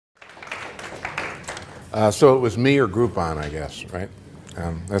So it was me or Groupon, I guess, right?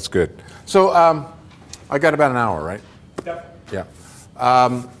 That's good. So I got about an hour, right? Yep.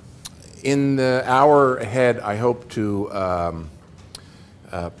 Yeah. In the hour ahead, I hope to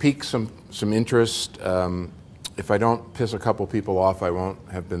pique some interest. If I don't piss a couple people off, I won't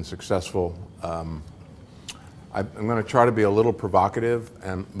have been successful. I'm going to try to be a little provocative,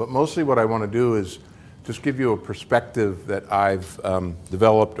 but mostly what I want to do is just give you a perspective that I've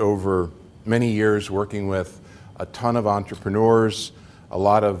developed over many years working with a ton of entrepreneurs, a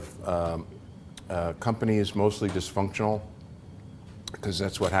lot of companies, mostly dysfunctional, because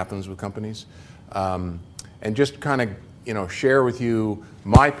that's what happens with companies, and just kind of share with you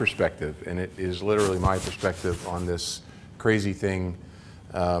my perspective, and it is literally my perspective on this crazy thing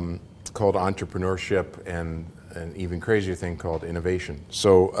called entrepreneurship and an even crazier thing called innovation.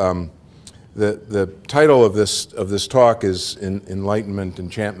 So the title of this talk is Enlightenment,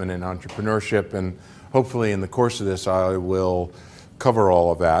 Enchantment, and Entrepreneurship, and hopefully in the course of this I will cover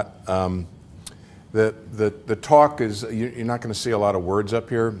all of that. The talk is, you're not going to see a lot of words up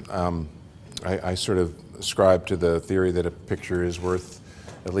here. I sort of ascribe to the theory that a picture is worth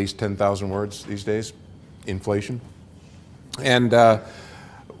at least 10,000 words these days, inflation. And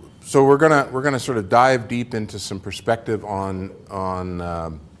so we're gonna sort of dive deep into some perspective on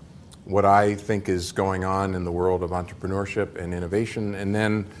what I think is going on in the world of entrepreneurship and innovation, and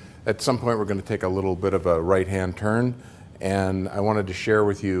then at some point we're going to take a little bit of a right-hand turn, and I wanted to share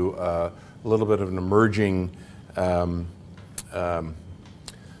with you a little bit of an emerging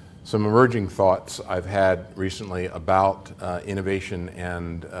some emerging thoughts I've had recently about innovation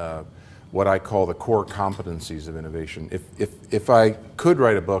and what I call the core competencies of innovation. If I could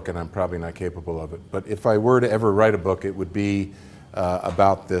write a book, and I'm probably not capable of it, but if I were to ever write a book, it would be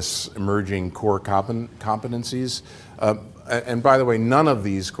about this emerging core competencies. And by the way, none of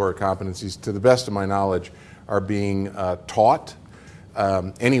these core competencies, to the best of my knowledge, are being taught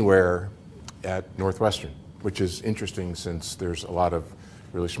anywhere at Northwestern, which is interesting since there's a lot of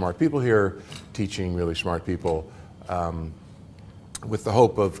really smart people here teaching really smart people with the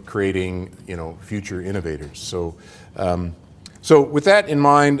hope of creating, future innovators. So, so with that in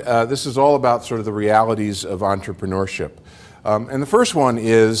mind, this is all about sort of the realities of entrepreneurship. And the first one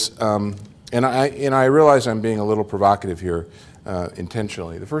is, and I realize I'm being a little provocative here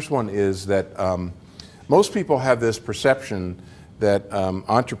intentionally. The first one is that most people have this perception that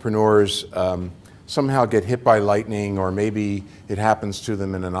entrepreneurs somehow get hit by lightning, or maybe it happens to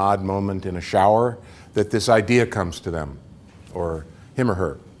them in an odd moment in a shower, that this idea comes to them, or him or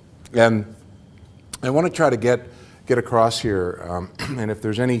her. And I want to try to get across here, and if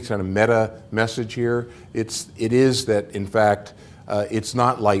there's any kind of meta message here, it is that, in fact, it's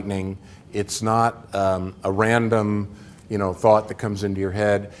not lightning, it's not a random thought that comes into your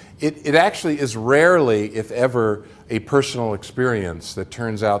head. It actually is rarely, if ever, a personal experience that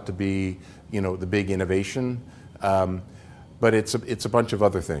turns out to be the big innovation, but it's a bunch of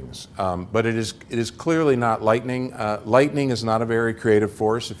other things. But it is clearly not lightning. Lightning is not a very creative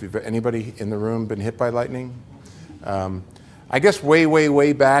force. If you've anybody in the room been hit by lightning, I guess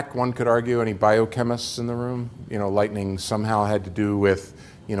way back, one could argue, any biochemists in the room, lightning somehow had to do with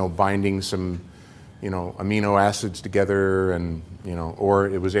binding some amino acids together, and or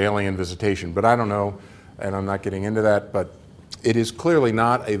it was alien visitation. But I don't know, and I'm not getting into that. But it is clearly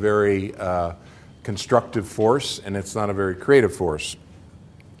not a very constructive force, and it's not a very creative force.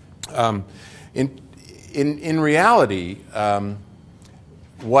 In reality,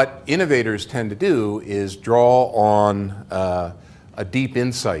 what innovators tend to do is draw on a deep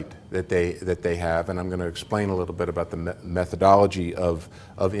insight that they have, and I'm going to explain a little bit about the methodology of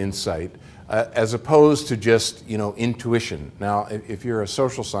insight, as opposed to just intuition. Now, if you're a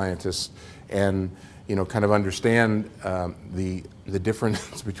social scientist and kind of understand the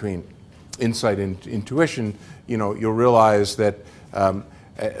difference between insight and intuition, you'll realize that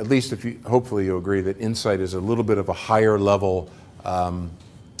at least hopefully you'll agree that insight is a little bit of a higher level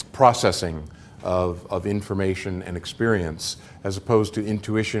processing of information and experience, as opposed to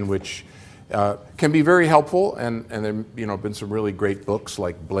intuition, which can be very helpful, and there have been some really great books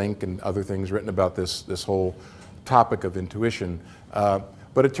like Blink and other things written about this whole topic of intuition.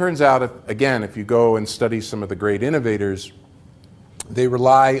 But it turns out, again, if you go and study some of the great innovators, they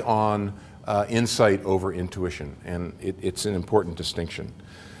rely on insight over intuition, and it's an important distinction.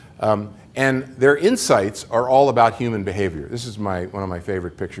 And their insights are all about human behavior. This is one of my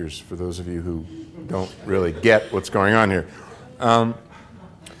favorite pictures for those of you who don't really get what's going on here.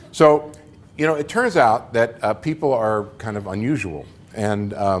 So, it turns out that people are kind of unusual,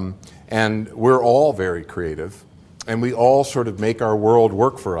 and we're all very creative, and we all sort of make our world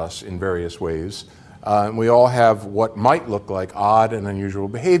work for us in various ways. And we all have what might look like odd and unusual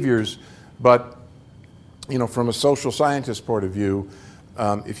behaviors, but from a social scientist point of view,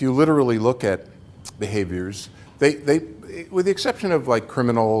 if you literally look at behaviors, they with the exception of like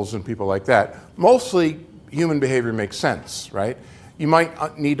criminals and people like that, mostly human behavior makes sense, right? You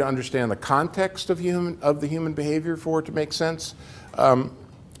might need to understand the context of the human behavior for it to make sense,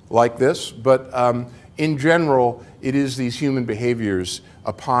 like this. But in general, it is these human behaviors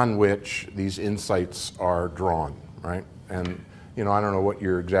upon which these insights are drawn, right? And I don't know what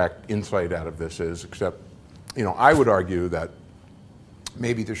your exact insight out of this is, except I would argue that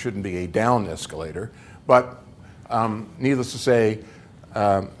maybe there shouldn't be a down escalator, but needless to say,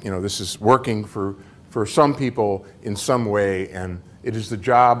 this is working for some people in some way, and it is the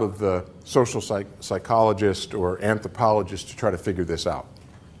job of the social psychologist or anthropologist to try to figure this out.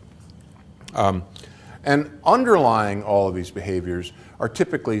 And underlying all of these behaviors are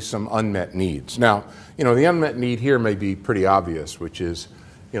typically some unmet needs. Now, the unmet need here may be pretty obvious, which is,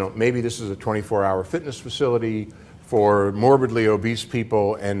 maybe this is a 24-hour fitness facility for morbidly obese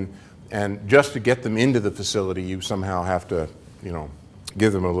people, and just to get them into the facility, you somehow have to,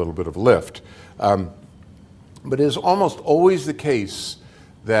 give them a little bit of a lift. But it is almost always the case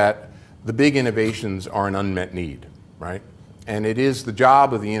that the big innovations are an unmet need, right? And it is the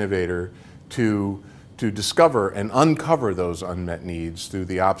job of the innovator to discover and uncover those unmet needs through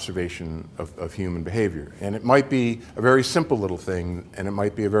the observation of human behavior. And it might be a very simple little thing, and it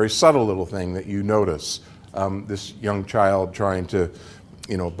might be a very subtle little thing that you notice. This young child trying to,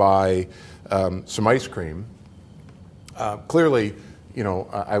 buy some ice cream. Clearly,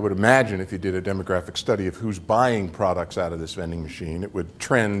 I would imagine if you did a demographic study of who's buying products out of this vending machine, it would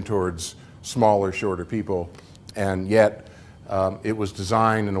trend towards smaller, shorter people, and yet it was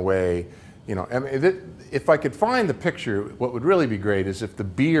designed in a way, if I could find the picture, what would really be great is if the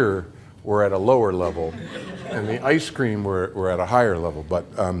beer were at a lower level and the ice cream were at a higher level, but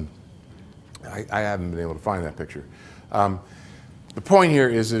I haven't been able to find that picture. The point here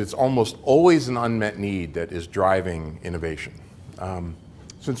is that it's almost always an unmet need that is driving innovation.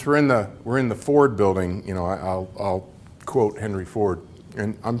 Since we're in the Ford building, I'll quote Henry Ford,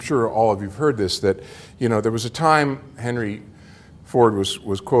 and I'm sure all of you've heard this, that there was a time Henry Ford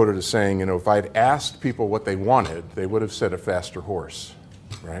was quoted as saying, if I'd asked people what they wanted, they would have said a faster horse,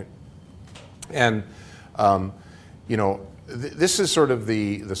 right? And this is sort of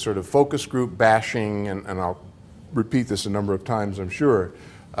the sort of focus group bashing, and I'll repeat this a number of times, I'm sure.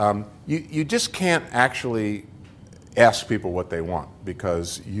 You just can't actually ask people what they want,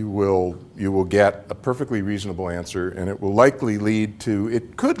 because you will get a perfectly reasonable answer, and it will likely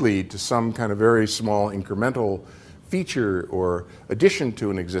could lead to some kind of very small incremental feature or addition to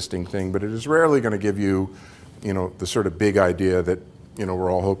an existing thing, but it is rarely going to give you, the sort of big idea that,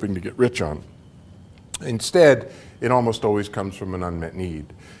 we're all hoping to get rich on. Instead, it almost always comes from an unmet need.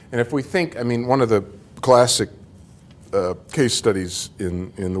 And if we think, one of the classic case studies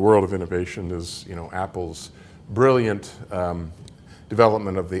in the world of innovation is, Apple's brilliant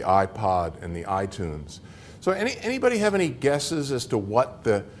development of the iPod and the iTunes. So anybody have any guesses as to what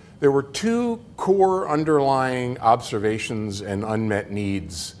there were two core underlying observations and unmet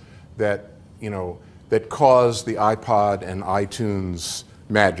needs that, that caused the iPod and iTunes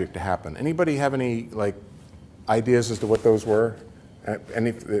magic to happen. Anybody have any ideas as to what those were?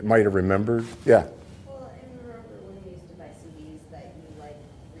 Any that might have remembered? Yeah. Well, I remember when you used to buy CDs that you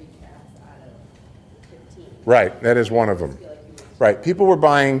recast out of 15. Right, that is one of them. Right, people were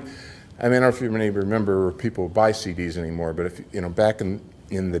buying. I don't know if you remember people buy CDs anymore, but if back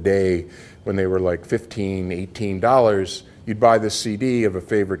in the day when they were like $15, $18, you'd buy this CD of a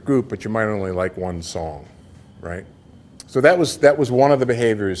favorite group, but you might only like one song, right? So that was one of the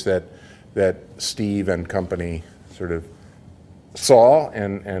behaviors that Steve and company sort of saw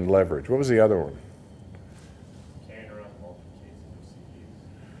and leveraged. What was the other one?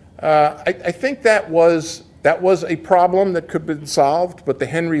 I think that was a problem that could have been solved, but the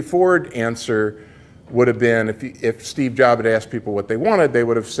Henry Ford answer would have been, if Steve Jobs had asked people what they wanted, they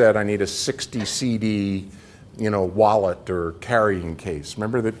would have said, I need a 60 CD, wallet or carrying case.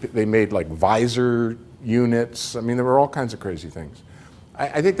 Remember that they made visor units? There were all kinds of crazy things.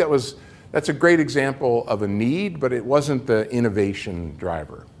 I think that's a great example of a need, but it wasn't the innovation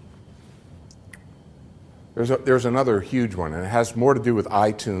driver. There's another huge one, and it has more to do with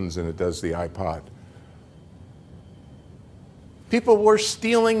iTunes than it does the iPod. People were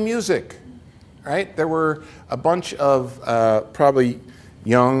stealing music, right? There were a bunch of probably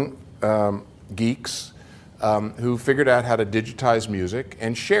young geeks who figured out how to digitize music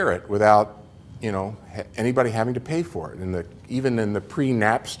and share it without, anybody having to pay for it. Even in the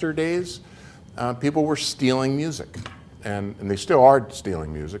pre-Napster days, people were stealing music. And they still are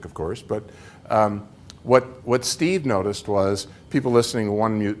stealing music, of course, but what Steve noticed was people listening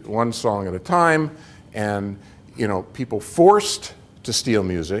to one song at a time, and people forced to steal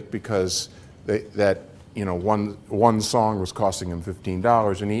music because one song was costing him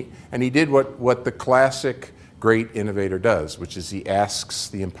 $15, and he did what the classic great innovator does, which is he asks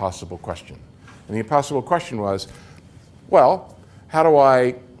the impossible question. And the impossible question was, well, how do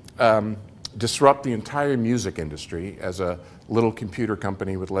I disrupt the entire music industry as a little computer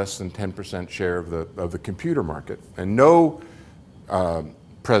company with less than 10% share of the computer market and no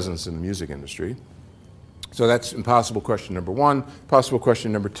presence in the music industry? So that's impossible question number one. Possible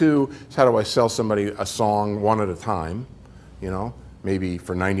question number two is, how do I sell somebody a song one at a time, maybe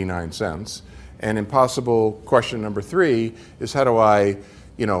for 99 cents? And impossible question number three is, how do I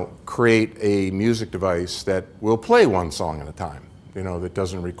create a music device that will play one song at a time, that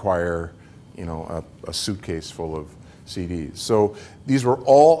doesn't require a suitcase full of CDs. So these were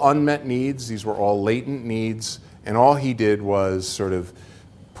all unmet needs, these were all latent needs, and all he did was sort of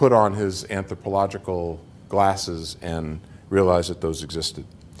put on his anthropological glasses and realize that those existed.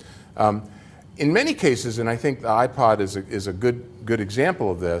 In many cases, and I think the iPod is a good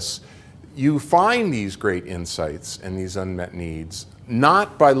example of this, you find these great insights and these unmet needs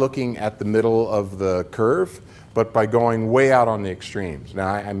not by looking at the middle of the curve, but by going way out on the extremes. Now,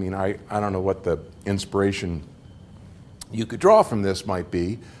 I don't know what the inspiration you could draw from this might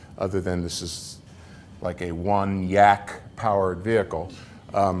be, other than this is like a one yak powered vehicle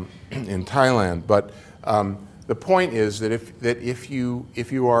in Thailand. But the point is that if you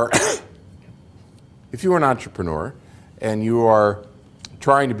are if you are an entrepreneur and you are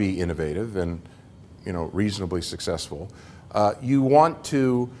trying to be innovative and reasonably successful, you want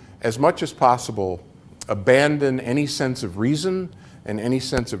to, as much as possible, abandon any sense of reason and any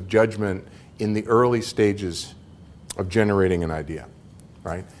sense of judgment in the early stages of generating an idea,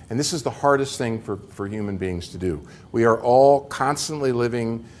 right? And this is the hardest thing for human beings to do. We are all constantly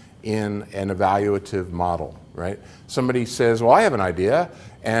living in an evaluative model, right? Somebody says, well, I have an idea,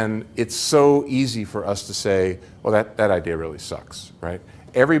 and it's so easy for us to say, well, that idea really sucks, right?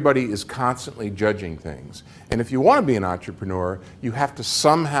 Everybody is constantly judging things. And if you want to be an entrepreneur, you have to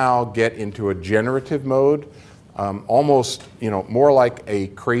somehow get into a generative mode, almost more like a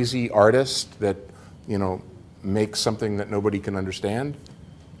crazy artist that makes something that nobody can understand,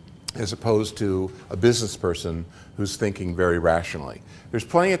 as opposed to a business person who's thinking very rationally. There's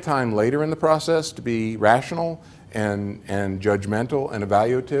plenty of time later in the process to be rational and judgmental and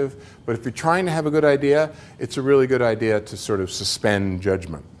evaluative, but if you're trying to have a good idea, it's a really good idea to sort of suspend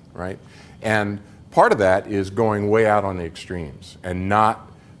judgment, right? And part of that is going way out on the extremes and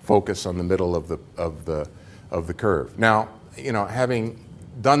not focus on the middle of the curve. Now, having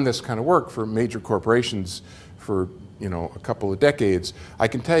done this kind of work for major corporations for a couple of decades, I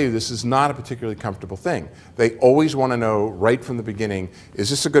can tell you this is not a particularly comfortable thing. They always want to know right from the beginning, is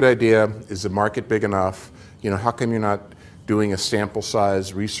this a good idea? Is the market big enough? How come you're not doing a sample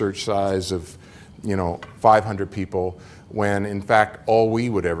size, research size of 500 people, when in fact all we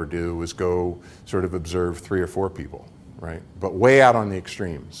would ever do is go sort of observe 3 or 4 people, right? But way out on the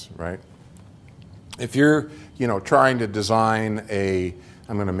extremes, right? If you're trying to design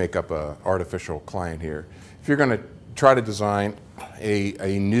I'm going to make up an artificial client here. If you're going to try to design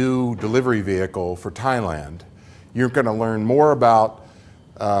a new delivery vehicle for Thailand, you're going to learn more about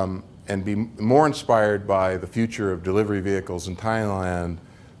and be more inspired by the future of delivery vehicles in Thailand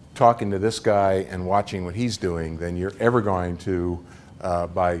talking to this guy and watching what he's doing than you're ever going to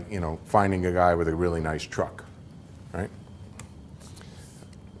by finding a guy with a really nice truck, right?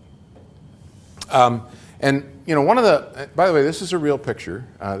 And one of the, by the way, this is a real picture.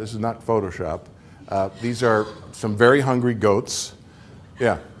 This is not Photoshop. These are some very hungry goats.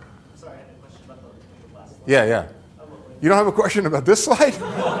 Yeah. Sorry, I had a question about the last slide. Yeah. You don't have a question about this slide?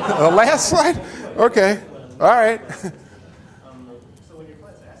 The last slide? Okay. All right. So when your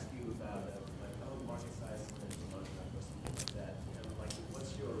clients ask you about market size and market like that,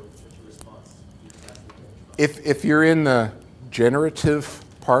 what's your response? If you're in the generative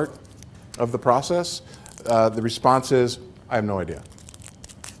part of the process, the response is, I have no idea,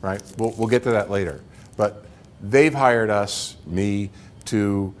 right? We'll get to that later. But they've hired us, me,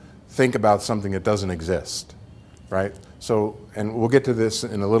 to think about something that doesn't exist, right? So, and we'll get to this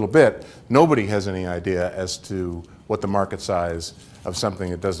in a little bit, nobody has any idea as to what the market size of something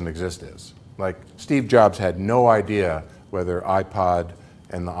that doesn't exist is. Like, Steve Jobs had no idea whether iPod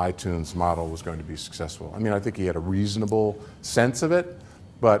and the iTunes model was going to be successful. I mean, I think he had a reasonable sense of it,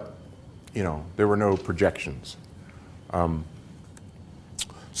 but there were no projections.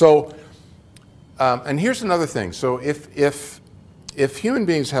 So And here's another thing. So if human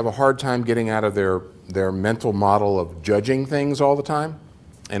beings have a hard time getting out of their mental model of judging things all the time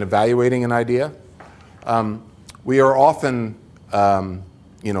and evaluating an idea, we are often,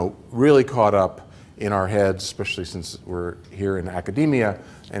 really caught up in our heads, especially since we're here in academia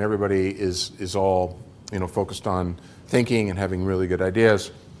and everybody is all, focused on thinking and having really good ideas.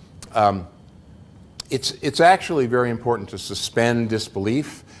 It's actually very important to suspend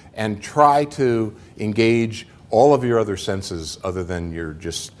disbelief and try to engage all of your other senses other than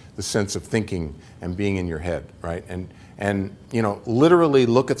just the sense of thinking and being in your head, right? And literally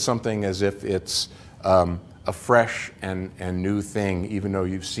look at something as if it's a fresh and new thing, even though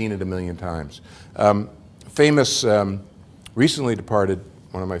you've seen it a million times. Famous, recently departed,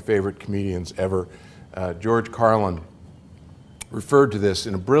 one of my favorite comedians ever, George Carlin, referred to this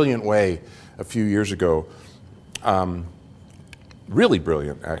in a brilliant way a few years ago. Really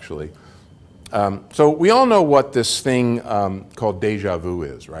brilliant, actually. So we all know what this thing called deja vu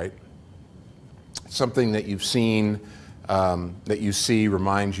is, right? Something that you've seen, that you see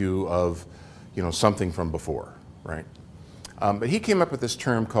reminds you of, something from before, right? But he came up with this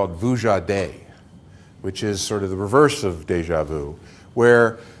term called vuja de, which is sort of the reverse of deja vu,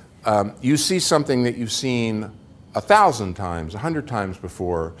 where you see something that you've seen 1,000 times, 100 times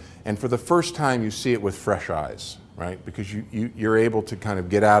before, and for the first time you see it with fresh eyes, right? Because you're able to kind of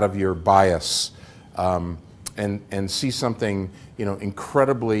get out of your bias and see something,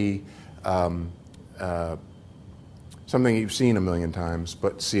 incredibly, something you've seen a million times,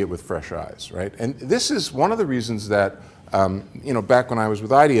 but see it with fresh eyes, right? And this is one of the reasons that, back when I was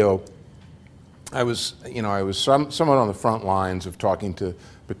with IDEO, I was somewhat on the front lines of talking to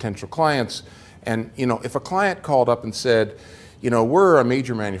potential clients. And, if a client called up and said, we're a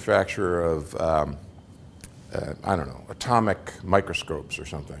major manufacturer of, I don't know, atomic microscopes or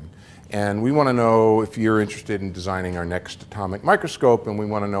something, and we want to know if you're interested in designing our next atomic microscope, and we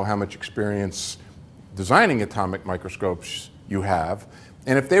want to know how much experience designing atomic microscopes you have.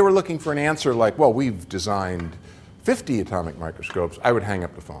 And if they were looking for an answer like, well, we've designed 50 atomic microscopes, I would hang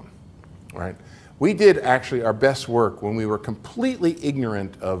up the phone, right? We did actually our best work when we were completely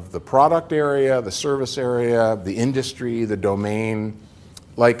ignorant of the product area, the service area, the industry, the domain.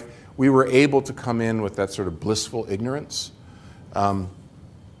 Like, we were able to come in with that sort of blissful ignorance. And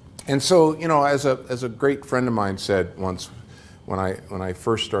so, as a great friend of mine said once, when I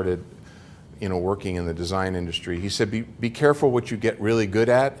first started, working in the design industry, he said, be careful what you get really good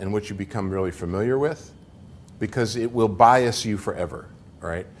at and what you become really familiar with, because it will bias you forever,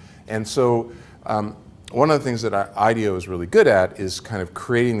 right? And so, one of the things that IDEO is really good at is kind of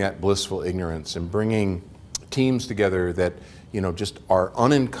creating that blissful ignorance and bringing teams together that, just are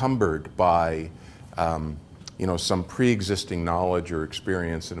unencumbered by, some pre-existing knowledge or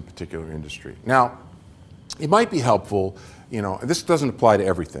experience in a particular industry. Now, it might be helpful, this doesn't apply to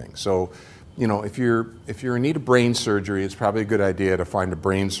everything. So, if you're in need of brain surgery, it's probably a good idea to find a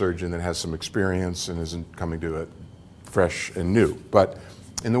brain surgeon that has some experience and isn't coming to it fresh and new. But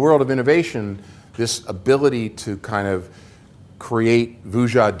in the world of innovation, this ability to kind of create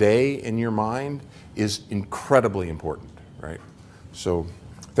vuja de in your mind is incredibly important, right? So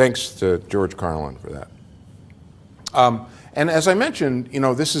thanks to George Carlin for that. And as I mentioned,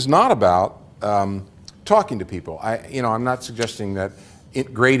 this is not about talking to people. I'm not suggesting that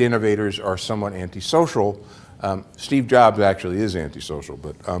great innovators are somewhat antisocial. Steve Jobs actually is antisocial,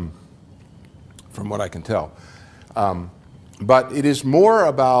 but from what I can tell. But it is more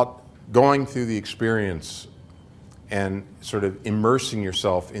about going through the experience and sort of immersing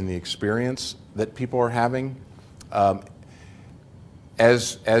yourself in the experience that people are having,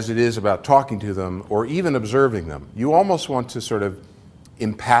 as it is about talking to them or even observing them. You almost want to sort of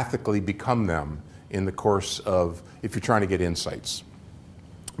empathically become them in the course of, if you're trying to get insights.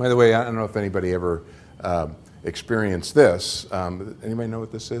 By the way, I don't know if anybody ever experienced this. Anybody know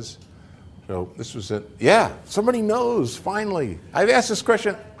what this is? So this was it. Yeah, somebody knows, finally. I've asked this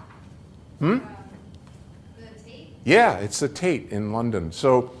question. The Tate? Yeah, it's the Tate in London.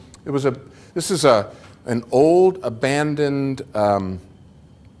 So this is an old abandoned,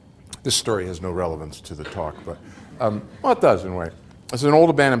 this story has no relevance to the talk, but, well, it does in a way. It's an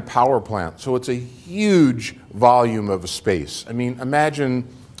old abandoned power plant, so it's a huge volume of space. I mean, imagine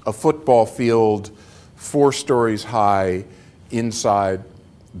a football field 4 stories high inside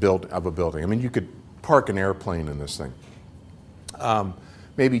of a building. I mean, you could park an airplane in this thing.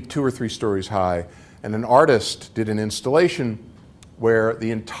 Maybe 2 or 3 stories high, and an artist did an installation where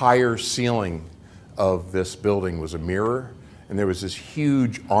the entire ceiling of this building was a mirror, and there was this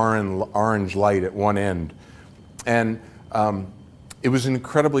huge orange light at one end. And It was an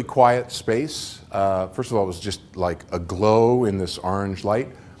incredibly quiet space. First of all, it was just like a glow in this orange light.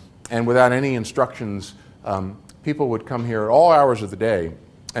 And without any instructions, people would come here at all hours of the day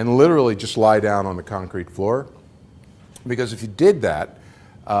and literally just lie down on the concrete floor. Because if you did that,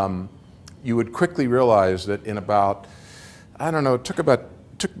 you would quickly realize that in about, I don't know, it took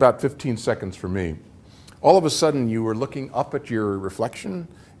about 15 seconds for me. All of a sudden, you were looking up at your reflection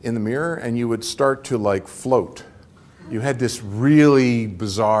in the mirror and you would start to like float. You had this really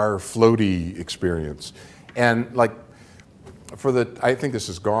bizarre floaty experience. And like, I think this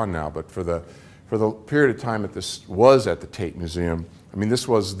is gone now, but for the period of time that this was at the Tate Museum, I mean, this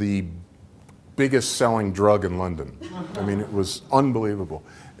was the biggest selling drug in London. I mean, it was unbelievable,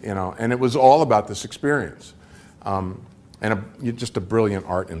 you know, and it was all about this experience. Just a brilliant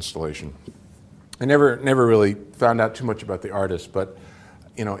art installation. I never really found out too much about the artist, but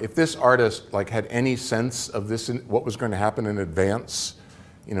you know, if this artist like had any sense of this, what was going to happen in advance,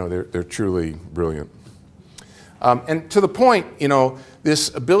 you know, they're truly brilliant. And to the point, you know,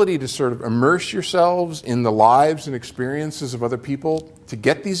 this ability to sort of immerse yourselves in the lives and experiences of other people to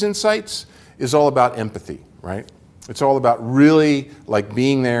get these insights is all about empathy, right? It's all about really like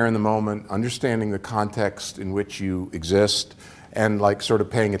being there in the moment, understanding the context in which you exist, and like sort of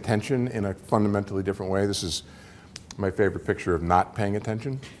paying attention in a fundamentally different way. This is my favorite picture of not paying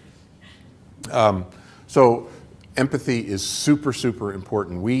attention. So empathy is super, super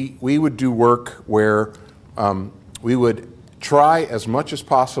important. We would do work where we would try as much as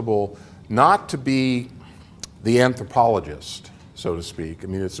possible not to be the anthropologist, so to speak. I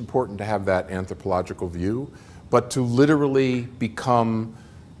mean, it's important to have that anthropological view, but to literally become,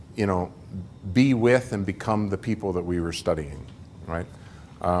 you know, be with and become the people that we were studying, right?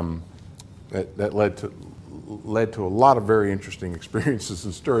 That led to a lot of very interesting experiences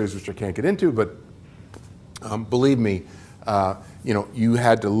and stories which I can't get into, but believe me, you know, you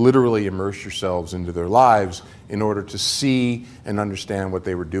had to literally immerse yourselves into their lives in order to see and understand what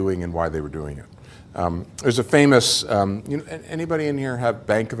they were doing and why they were doing it. There's a famous, you know, anybody in here have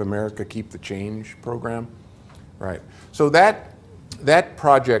Bank of America Keep the Change program? Right. So that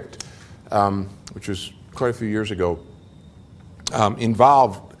project, which was quite a few years ago,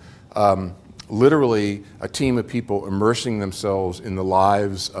 involved literally a team of people immersing themselves in the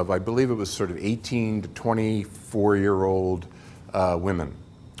lives of, I believe it was sort of 18 to 24-year-old women,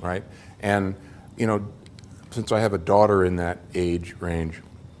 right? And, you know, since I have a daughter in that age range,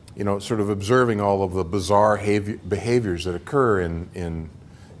 you know, sort of observing all of the bizarre behaviors that occur in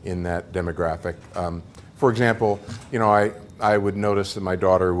that demographic. For example, you know, I would notice that my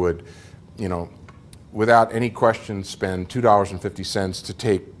daughter would, you know, without any question spend $2.50 to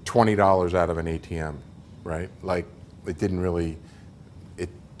take $20 out of an ATM, right? Like, it didn't really, it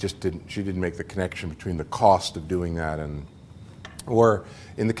just didn't, she didn't make the connection between the cost of doing that and, or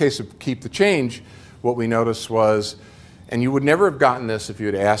in the case of Keep the Change, what we noticed was, and you would never have gotten this if you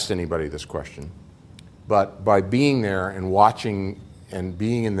had asked anybody this question, but by being there and watching and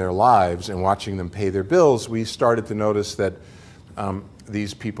being in their lives and watching them pay their bills, we started to notice that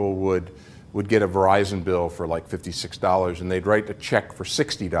these people would get a Verizon bill for like $56 and they'd write a check for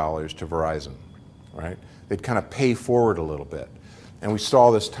 $60 to Verizon, right? They'd kind of pay forward a little bit. And we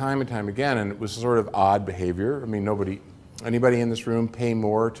saw this time and time again, and it was sort of odd behavior. I mean, anybody in this room pay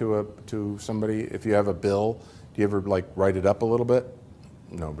more to somebody if you have a bill? Do you ever like write it up a little bit?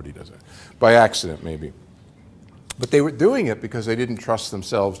 Nobody does it. By accident, maybe. But they were doing it because they didn't trust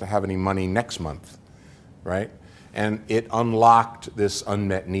themselves to have any money next month, right? And it unlocked this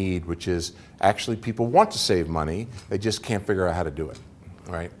unmet need, which is actually people want to save money, they just can't figure out how to do it,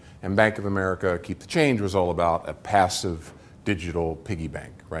 right? And Bank of America Keep the Change was all about a passive digital piggy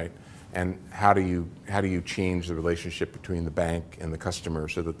bank, right? And how do you change the relationship between the bank and the customer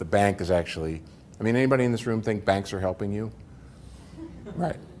so that the bank is actually, I mean, anybody in this room think banks are helping you?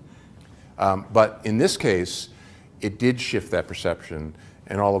 Right. But in this case, it did shift that perception,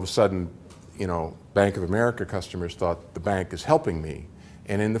 and all of a sudden, you know, Bank of America customers thought the bank is helping me.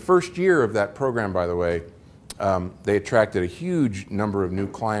 And in the first year of that program, by the way, they attracted a huge number of new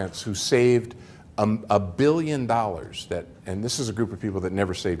clients who saved $1 billion. And this is a group of people that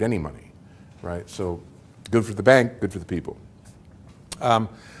never saved any money, right? So good for the bank, good for the people. A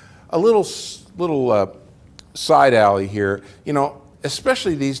little side alley here, you know,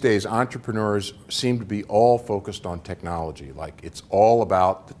 especially these days, entrepreneurs seem to be all focused on technology. Like, it's all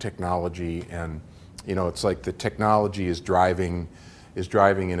about the technology, and you know, it's like the technology is driving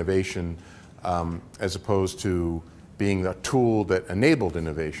innovation as opposed to being the tool that enabled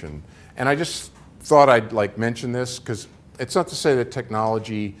innovation. And I just thought I'd like mention this because it's not to say that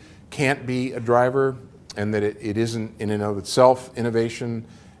technology can't be a driver. and that it isn't in and of itself innovation,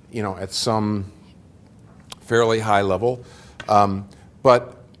 at some fairly high level.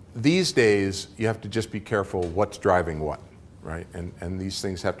 But these days, you have to just be careful what's driving what, right? And these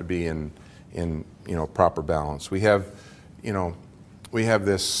things have to be in proper balance. We have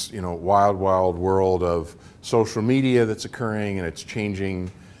this wild world of social media that's occurring, and it's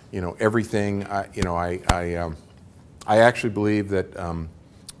changing everything. I actually believe that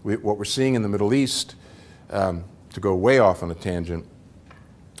what we're seeing in the Middle East, to go way off on a tangent,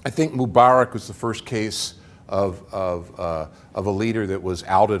 I think Mubarak was the first case of a leader that was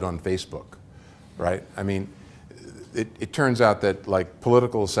outed on Facebook, right? I mean, it turns out that like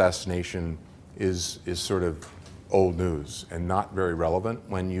political assassination is sort of old news and not very relevant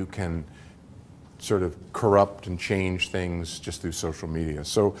when you can sort of corrupt and change things just through social media.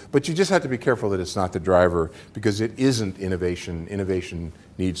 So, but you just have to be careful that it's not the driver, because it isn't innovation. Innovation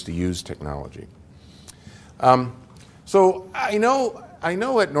needs to use technology. So I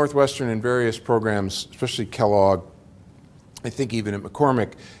know at Northwestern in various programs, especially Kellogg, I think even at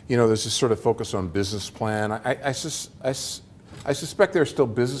McCormick, there's this sort of focus on business plan. I suspect there are still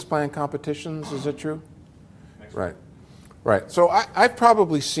business plan competitions. Is that true? Right. Right. So I've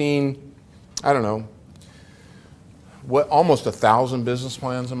probably seen, I don't know, almost 1,000 business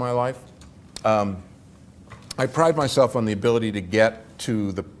plans in my life. I pride myself on the ability to get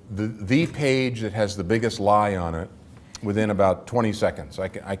to the page that has the biggest lie on it within about 20 seconds.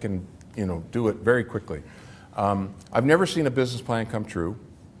 I can do it very quickly. I've never seen a business plan come true.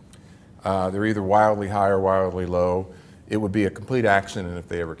 They're either wildly high or wildly low. It would be a complete accident if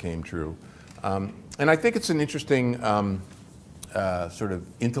they ever came true. And I think it's an interesting sort of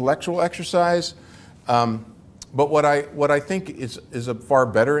intellectual exercise. But what I think is a far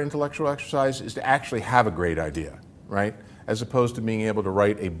better intellectual exercise is to actually have a great idea, right? As opposed to being able to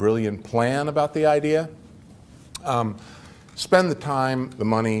write a brilliant plan about the idea. Spend the time, the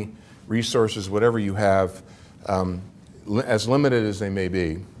money, resources, whatever you have, as limited as they may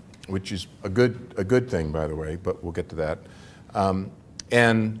be, which is a good thing, by the way, but we'll get to that.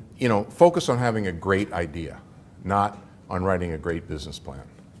 And focus on having a great idea, not on writing a great business plan.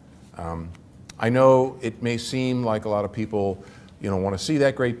 I know it may seem like a lot of people want to see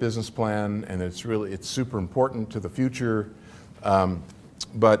that great business plan, and it's super important to the future,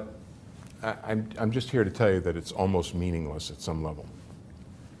 but I'm just here to tell you that it's almost meaningless at some level.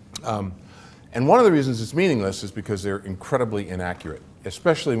 And one of the reasons it's meaningless is because they're incredibly inaccurate,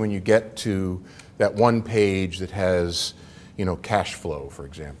 especially when you get to that one page that has cash flow, for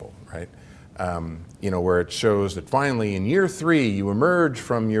example, right? Where it shows that finally in year 3 you emerge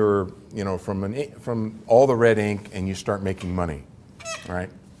from your, from all the red ink and you start making money, right?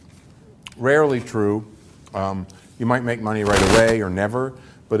 Rarely true. You might make money right away or never,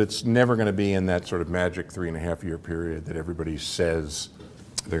 but it's never going to be in that sort of magic 3.5-year period that everybody says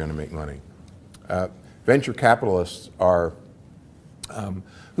they're going to make money. Venture capitalists are,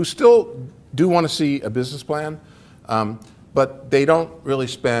 who still do want to see a business plan, but they don't really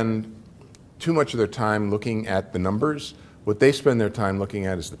spend too much of their time looking at the numbers. What they spend their time looking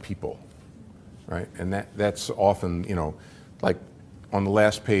at is the people, right? And that's often, like on the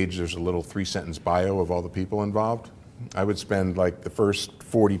last page, there's a little 3-sentence bio of all the people involved. I would spend like the first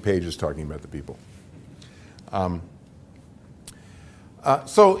 40 pages talking about the people.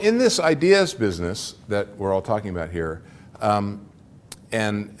 So in this ideas business that we're all talking about here, and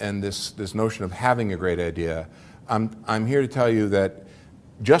this notion of having a great idea, I'm here to tell you that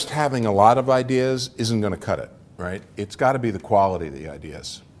just having a lot of ideas isn't going to cut it, right? It's got to be the quality of the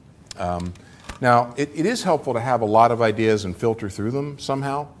ideas. Now, it is helpful to have a lot of ideas and filter through them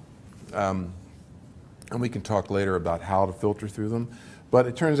somehow. And we can talk later about how to filter through them. But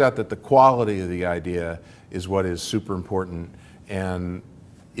it turns out that the quality of the idea is what is super important and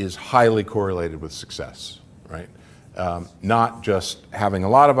is highly correlated with success, right? Not just having a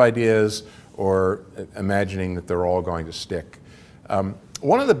lot of ideas or imagining that they're all going to stick.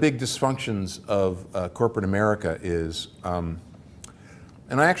 One of the big dysfunctions of corporate America is, and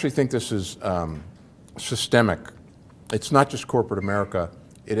I actually think this is systemic, it's not just corporate America,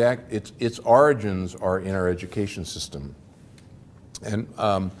 its origins are in our education system. And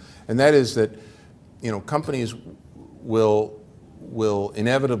that is that companies will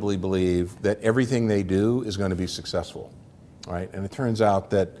inevitably believe that everything they do is going to be successful, right? And it turns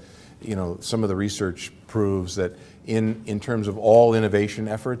out that some of the research proves that in terms of all innovation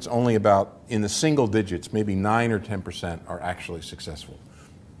efforts, only about in the single digits, maybe 9 or 10% are actually successful.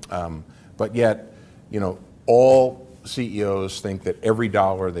 But yet, all CEOs think that every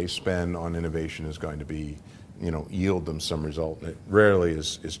dollar they spend on innovation is going to be, yield them some result. And it rarely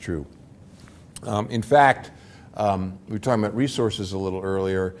is true. In fact, we were talking about resources a little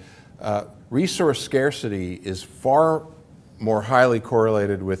earlier. Resource scarcity is far more highly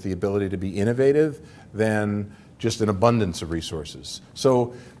correlated with the ability to be innovative than just an abundance of resources.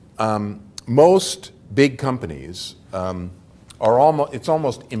 So most big companies it's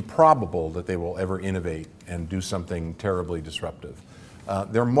almost improbable that they will ever innovate and do something terribly disruptive.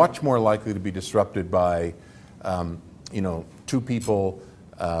 They're much more likely to be disrupted by, two people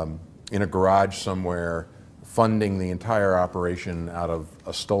in a garage somewhere funding the entire operation out of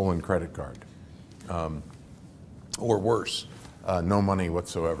a stolen credit card, or worse, no money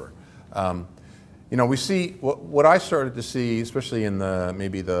whatsoever. We see what I started to see, especially in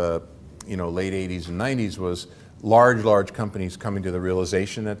maybe the late 80s and 90s, was large companies coming to the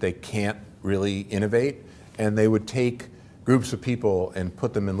realization that they can't really innovate, and they would take groups of people and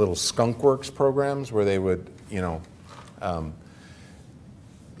put them in little skunk works programs where they would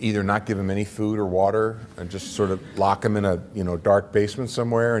either not give them any food or water and just sort of lock them in a dark basement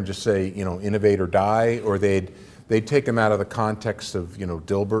somewhere and just say innovate or die, or they'd take them out of the context of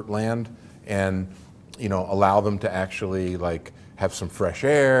Dilbert land and allow them to actually like have some fresh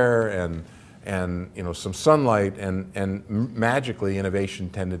air and some sunlight, and magically innovation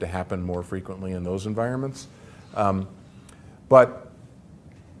tended to happen more frequently in those environments. But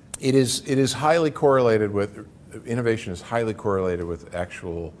it is highly correlated with innovation is highly correlated with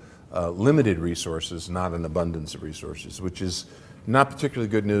actual limited resources, not an abundance of resources, which is not particularly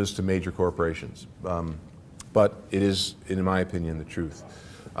good news to major corporations. But it is, in my opinion, the truth.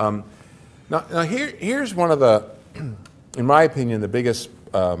 Now here's one of the, in my opinion, the biggest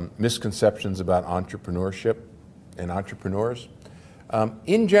misconceptions about entrepreneurship and entrepreneurs.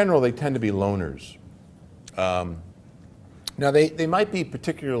 In general, they tend to be loners. Now, they might be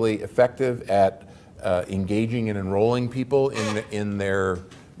particularly effective at engaging and enrolling people in their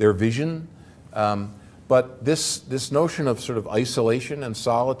vision, but this notion of sort of isolation and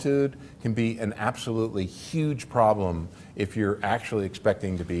solitude can be an absolutely huge problem if you're actually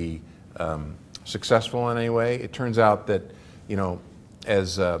expecting to be successful in any way. It turns out that,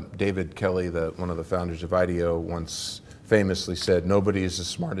 as David Kelly, one of the founders of IDEO, once famously said, nobody is as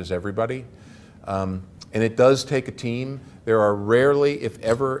smart as everybody. And it does take a team. There are rarely, if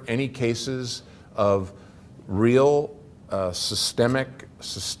ever, any cases of real systemic,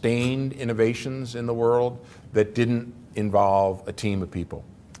 sustained innovations in the world that didn't involve a team of people.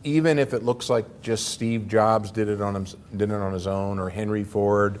 Even if it looks like just Steve Jobs did it on his own, or Henry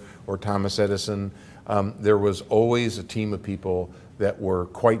Ford, or Thomas Edison, there was always a team of people that were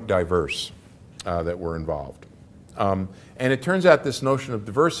quite diverse that were involved. And it turns out this notion of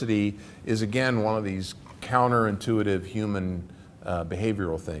diversity is, again, one of these counterintuitive human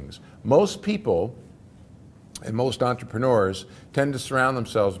behavioral things. Most people and most entrepreneurs tend to surround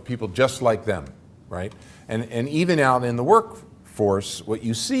themselves with people just like them, right? And even out in the workforce, what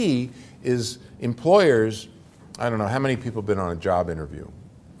you see is employers, I don't know, how many people have been on a job interview?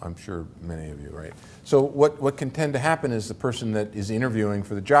 I'm sure many of you, right? So what can tend to happen is the person that is interviewing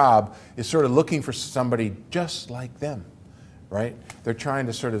for the job is sort of looking for somebody just like them, right? They're trying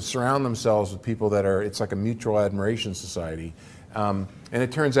to sort of surround themselves with people that are, it's like a mutual admiration society. And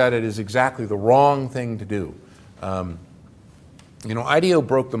it turns out it is exactly the wrong thing to do. IDEO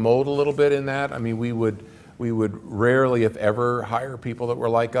broke the mold a little bit in that. I mean, we would rarely, if ever, hire people that were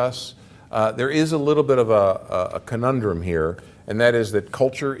like us. There is a little bit of a conundrum here, and that is that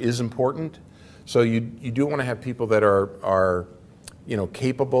culture is important. So you do want to have people that are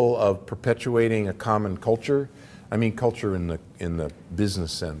capable of perpetuating a common culture. I mean culture in the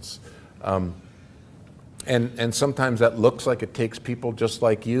business sense. And sometimes that looks like it takes people just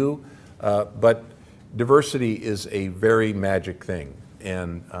like you, but diversity is a very magic thing.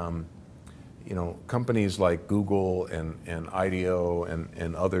 And companies like Google and IDEO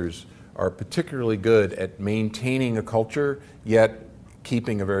and others are particularly good at maintaining a culture, yet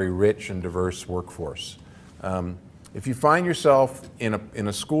keeping a very rich and diverse workforce. If you find yourself in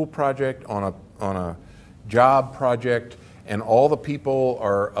a school project, on a job project, and all the people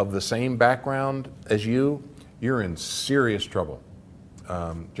are of the same background as you're in serious trouble,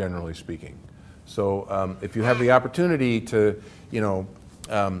 generally speaking. So if you have the opportunity to,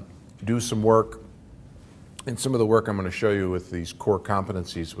 do some work, and some of the work I'm going to show you with these core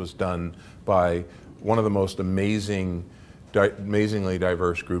competencies was done by one of the most amazingly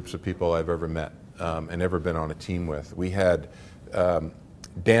diverse groups of people I've ever met and ever been on a team with. We had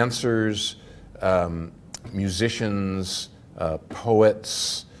dancers, musicians,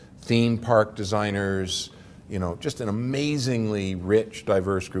 poets, theme park designers, just an amazingly rich,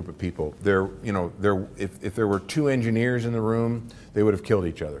 diverse group of people. If there were two engineers in the room, they would have killed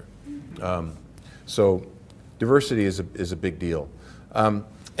each other. So diversity is a big deal.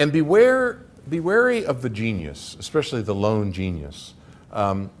 And be wary of the genius, especially the lone genius.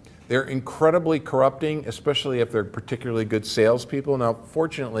 They're incredibly corrupting, especially if they're particularly good salespeople. Now,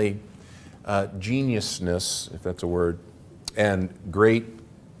 fortunately, geniusness, if that's a word, and great,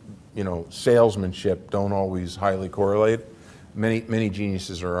 salesmanship don't always highly correlate. Many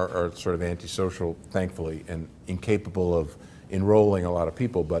geniuses are sort of antisocial, thankfully, and incapable of enrolling a lot of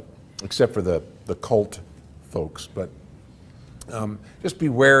people, but except for the cult folks. But just be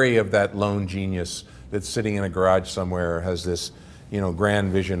wary of that lone genius that's sitting in a garage somewhere, has this,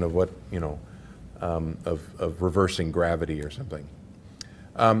 grand vision of what, of reversing gravity or something.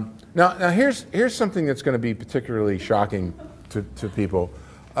 Now here's something that's going to be particularly shocking to people.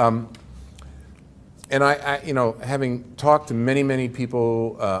 And I having talked to many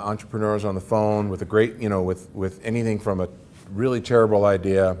people, entrepreneurs on the phone with a great, with anything from a really terrible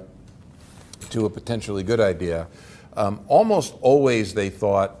idea to a potentially good idea, almost always they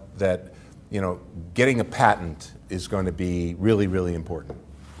thought that, getting a patent is going to be really important.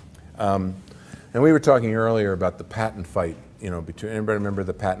 And we were talking earlier about the patent fight, between, anybody remember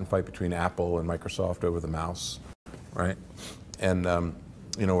the patent fight between Apple and Microsoft over the mouse, right? And,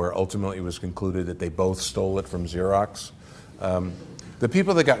 where ultimately it was concluded that they both stole it from Xerox. The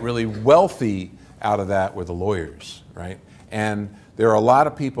people that got really wealthy out of that were the lawyers, right? And there are a lot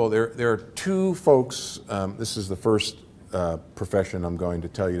of people, there are two folks, this is the first profession I'm going to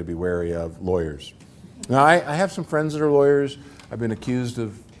tell you to be wary of, lawyers. Now, I have some friends that are lawyers. I've been accused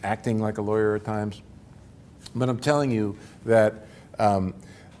of acting like a lawyer at times. But I'm telling you that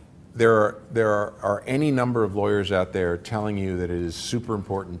there are any number of lawyers out there telling you that it is super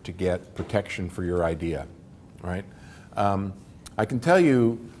important to get protection for your idea, right? I can tell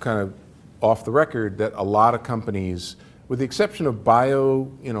you kind of off the record that a lot of companies, with the exception of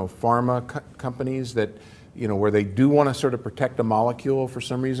pharma companies that, where they do want to sort of protect a molecule for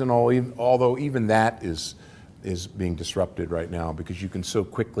some reason, although even that is being disrupted right now because you can so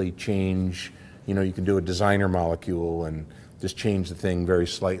quickly change, you can do a designer molecule and just change the thing very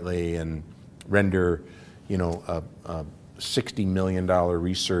slightly and render, a $60 million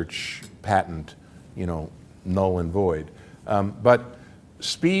research patent, null and void. But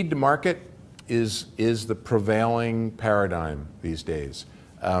speed to market is the prevailing paradigm these days.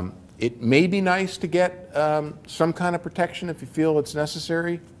 It may be nice to get some kind of protection if you feel it's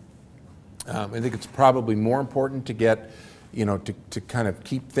necessary. I think it's probably more important to get, to kind of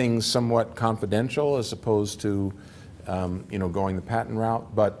keep things somewhat confidential as opposed to, going the patent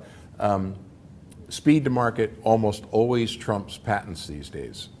route. But speed to market almost always trumps patents these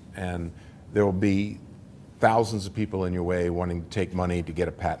days. And there will be thousands of people in your way wanting to take money to get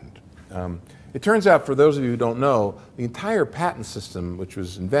a patent. It turns out, for those of you who don't know, the entire patent system, which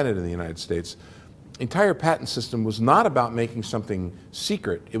was invented in the United States, the entire patent system was not about making something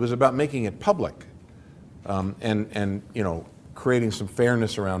secret. It was about making it public and creating some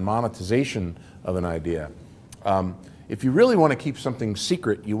fairness around monetization of an idea. If you really want to keep something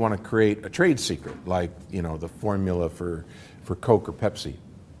secret, you want to create a trade secret, like the formula for Coke or Pepsi.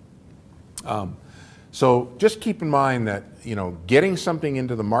 So just keep in mind that getting something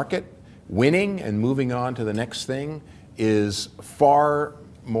into the market, winning and moving on to the next thing is far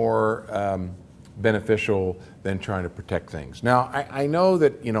more beneficial than trying to protect things. Now, I know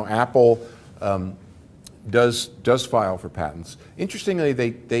that Apple does file for patents. Interestingly,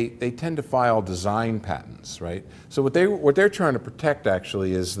 they tend to file design patents, right? So what they're trying to protect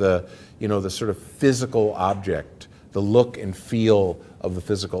actually is the the sort of physical object, the look and feel of the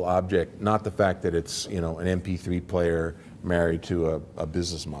physical object, not the fact that it's an MP3 player married to a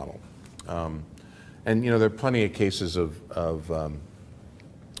business model. And there are plenty of cases of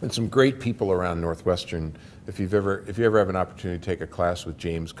and some great people around Northwestern. If you ever have an opportunity to take a class with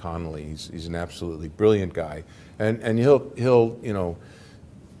James Connolly, he's an absolutely brilliant guy, and he'll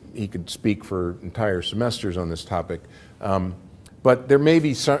he could speak for entire semesters on this topic. But there may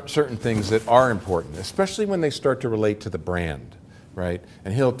be certain things that are important, especially when they start to relate to the brand, right?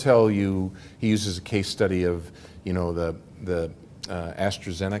 And he'll tell you, he uses a case study of the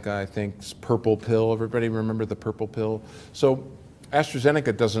AstraZeneca, I think, purple pill. Everybody remember the purple pill? So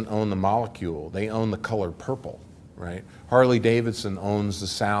AstraZeneca doesn't own the molecule. They own the color purple, right? Harley Davidson owns the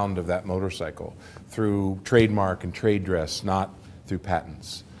sound of that motorcycle through trademark and trade dress, not through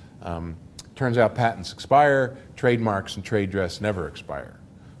patents. Turns out patents expire, trademarks and trade dress never expire.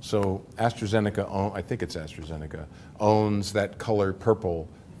 So AstraZeneca, I think it's AstraZeneca, owns that color purple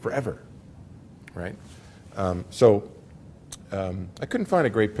forever, right? I couldn't find a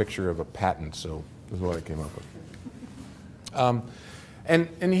great picture of a patent, so this is what I came up with.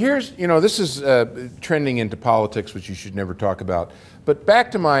 And here's, you know, this is trending into politics, which you should never talk about. But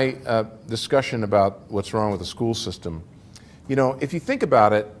back to my discussion about what's wrong with the school system. You know, if you think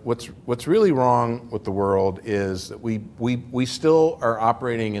about it, what's really wrong with the world is that we still are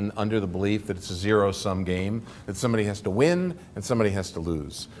operating under the belief that it's a zero-sum game, that somebody has to win and somebody has to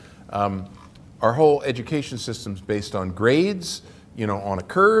lose. Our whole education system's based on grades, you know, on a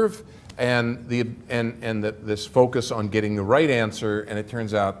curve, and this focus on getting the right answer, and it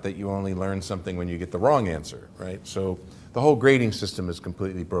turns out that you only learn something when you get the wrong answer, right? So the whole grading system is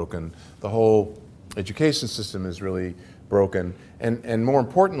completely broken. The whole education system is really broken. And more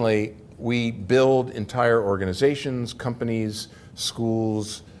importantly, we build entire organizations, companies,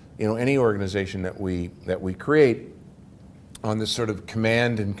 schools, you know, any organization that we create on this sort of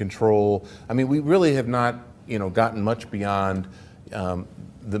command and control. I mean, we really have not, you know, gotten much beyond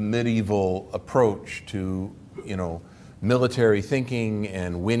the medieval approach to, you know, military thinking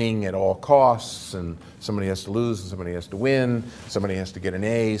and winning at all costs, and somebody has to lose and somebody has to win, somebody has to get an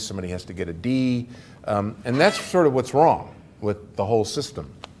A, somebody has to get a D, and that's sort of what's wrong with the whole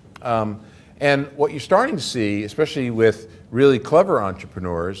system. And what you're starting to see, especially with really clever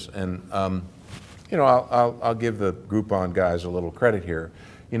entrepreneurs, and you know, I'll give the Groupon guys a little credit here.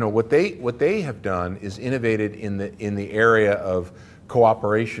 You know, what they have done is innovated in the area of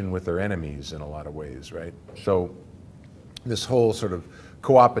cooperation with their enemies in a lot of ways, right? So this whole sort of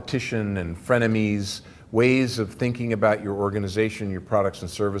co-opetition and frenemies, ways of thinking about your organization, your products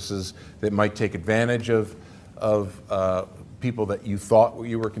and services that might take advantage of people that you thought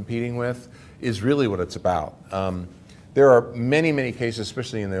you were competing with, is really what it's about. There are many, many cases,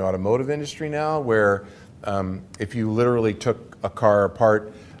 especially in the automotive industry now, where if you literally took a car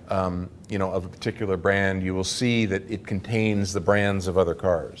apart, you know, of a particular brand, you will see that it contains the brands of other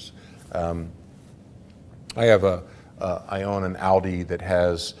cars. I own an Audi that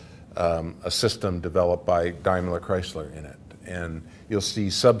has a system developed by Daimler Chrysler in it, and you'll see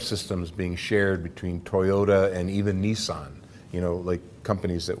subsystems being shared between Toyota and even Nissan, you know, like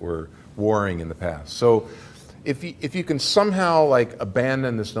companies that were warring in the past. So if you can somehow like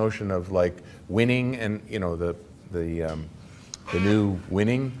abandon this notion of like winning, and you know, the new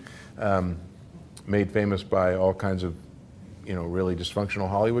winning, made famous by all kinds of, you know, really dysfunctional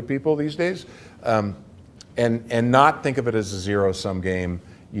Hollywood people these days, and not think of it as a zero-sum game,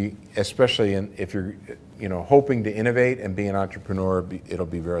 especially if you're, you know, hoping to innovate and be an entrepreneur, it'll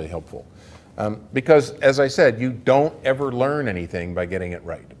be very helpful. Because, as I said, you don't ever learn anything by getting it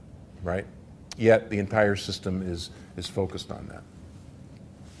right, right? Yet the entire system is focused on that.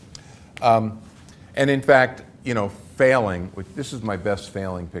 And in fact, you know, failing, this is my best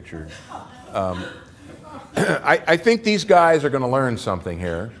failing picture. I think these guys are going to learn something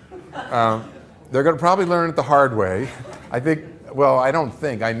here. They're going to probably learn it the hard way. I think, well, I don't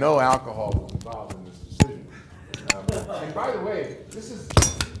think. I know alcohol was involved in this decision. And by the way, this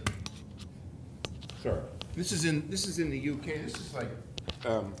is in the UK. This is like,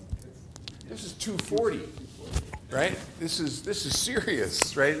 this is 240, right? This is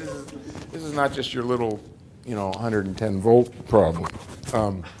serious, right? This is not just your little, you know, 110 volt problem.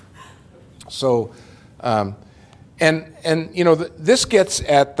 And you know, this gets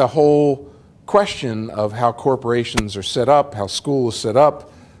at the whole question of how corporations are set up, how school is set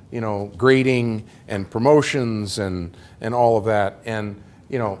up, you know, grading and promotions and all of that. And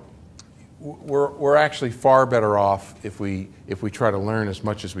you know, we're actually far better off if we try to learn as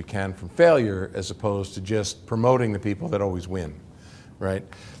much as we can from failure, as opposed to just promoting the people that always win, right?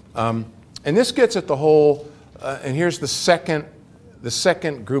 And this gets at the whole. And here's the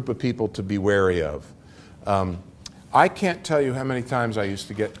second group of people to be wary of. I can't tell you how many times I used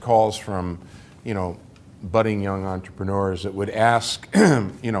to get calls from, you know, budding young entrepreneurs that would ask,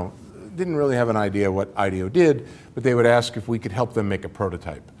 you know, didn't really have an idea what IDEO did, but they would ask if we could help them make a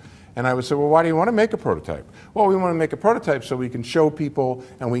prototype. And I would say, well, why do you want to make a prototype? Well, we want to make a prototype so we can show people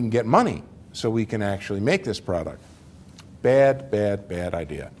and we can get money so we can actually make this product. Bad, bad, bad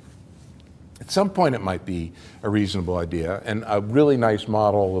idea. At some point it might be a reasonable idea, and a really nice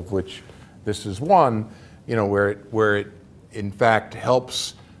model of which this is one, you know, where it in fact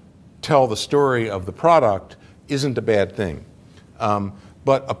helps tell the story of the product, isn't a bad thing.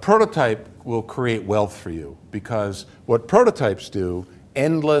 But a prototype will create wealth for you, because what prototypes do,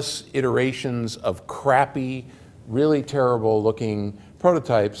 endless iterations of crappy, really terrible looking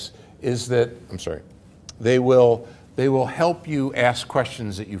prototypes, is that, I'm sorry, they will help you ask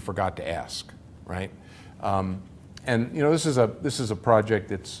questions that you forgot to ask, right? And you know, this is a project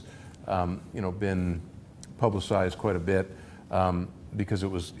that's you know, been publicized quite a bit because it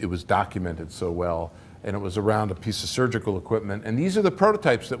was documented so well. and it was around a piece of surgical equipment. And these are the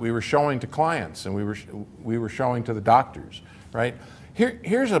prototypes that we were showing to clients, and we were showing to the doctors, right?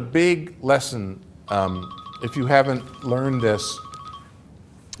 Here's a big lesson. If you haven't learned this,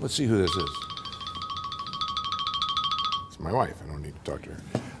 let's see who this is. It's my wife. I don't need to talk to her.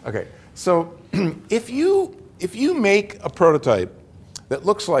 Okay, so if you make a prototype that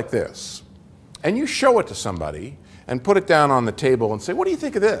looks like this, and you show it to somebody and put it down on the table and say, "What do you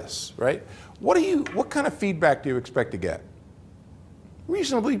think of this?" Right? What kind of feedback do you expect to get?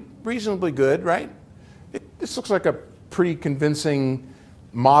 Reasonably good, right? This looks like a pretty convincing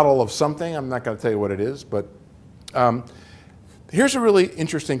model of something. I'm not going to tell you what it is, but here's a really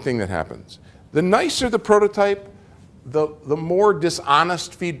interesting thing that happens. The nicer the prototype, the more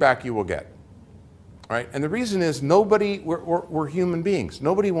dishonest feedback you will get. Right? And the reason is we're human beings.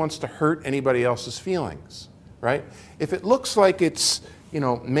 Nobody wants to hurt anybody else's feelings, right? If it looks like it's,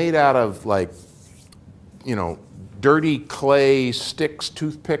 made out of like, dirty clay sticks,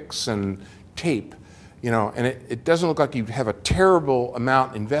 toothpicks, and tape, and it doesn't look like you have a terrible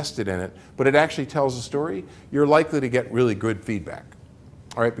amount invested in it, but it actually tells a story, you're likely to get really good feedback,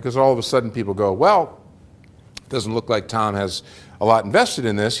 all right? Because all of a sudden people go, well, it doesn't look like Tom has a lot invested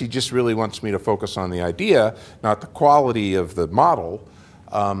in this. He just really wants me to focus on the idea, not the quality of the model.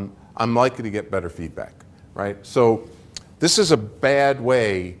 I'm likely to get better feedback, right? So this is a bad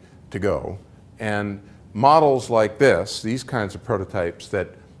way to go. And models like this, these kinds of prototypes that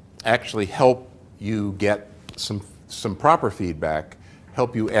actually help you get some proper feedback,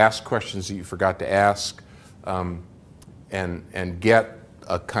 help you ask questions that you forgot to ask, and get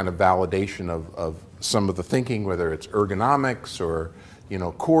a kind of validation of some of the thinking, whether it's ergonomics or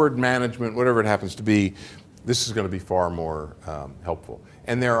chord management, whatever it happens to be. This is going to be far more helpful.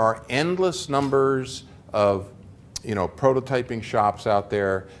 And there are endless numbers of prototyping shops out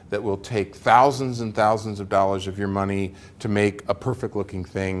there that will take thousands and thousands of dollars of your money to make a perfect looking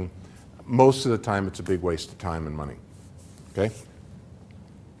thing. Most of the time it's a big waste of time and money. Okay?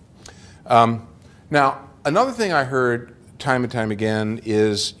 Now, another thing I heard time and time again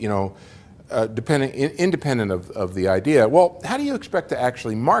is, independent of the idea, well, how do you expect to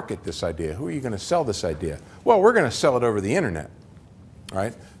actually market this idea? Who are you going to sell this idea? Well, we're going to sell it over the internet,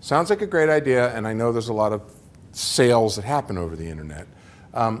 right? Sounds like a great idea, and I know there's a lot of sales that happen over the internet.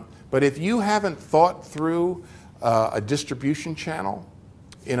 But if you haven't thought through a distribution channel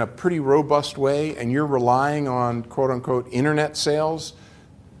in a pretty robust way, and you're relying on quote-unquote internet sales,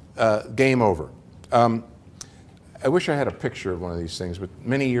 game over. I wish I had a picture of one of these things, but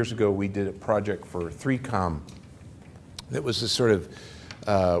many years ago we did a project for 3Com that was this sort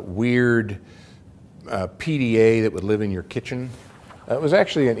of weird PDA that would live in your kitchen. It was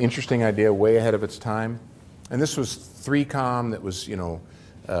actually an interesting idea, way ahead of its time. And this was 3Com that was,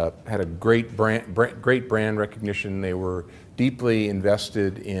 had a great brand recognition. They were deeply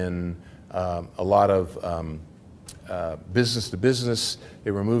invested in a lot of business to business. They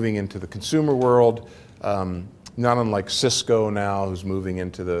were moving into the consumer world. Not unlike Cisco now, who's moving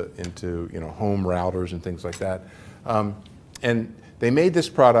into home routers and things like that. And they made this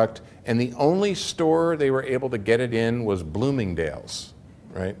product, and the only store they were able to get it in was Bloomingdale's,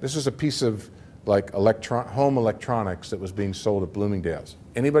 right? This is a piece of like home electronics that was being sold at Bloomingdale's.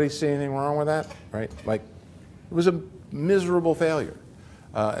 Anybody see anything wrong with that, right? Like, it was a miserable failure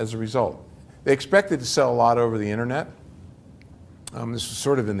as a result. They expected to sell a lot over the internet. This was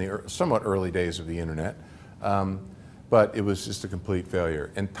sort of in the somewhat early days of the internet. But it was just a complete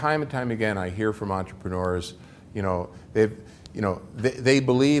failure. And time again, I hear from entrepreneurs, they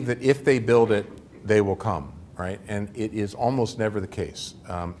believe that if they build it, they will come, right? And it is almost never the case.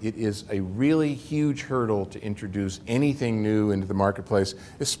 It is a really huge hurdle to introduce anything new into the marketplace,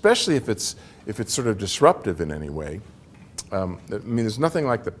 especially if it's sort of disruptive in any way. I mean, there's nothing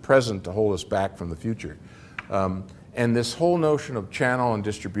like the present to hold us back from the future. And this whole notion of channel and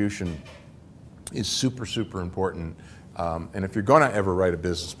distribution is super, super important. And if you're going to ever write a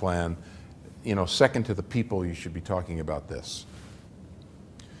business plan, second to the people, you should be talking about this.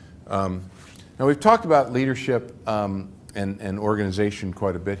 Now, we've talked about leadership and organization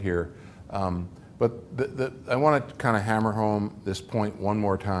quite a bit here. But I want to kind of hammer home this point one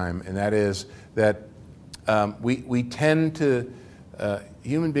more time, and that is that we tend to,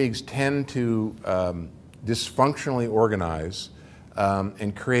 human beings tend to dysfunctionally organize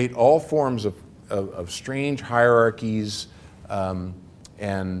and create all forms of strange hierarchies and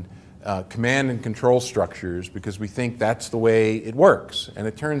command and control structures because we think that's the way it works. And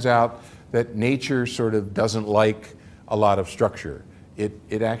it turns out that nature sort of doesn't like a lot of structure.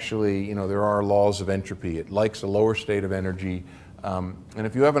 It actually, there are laws of entropy. It likes a lower state of energy. And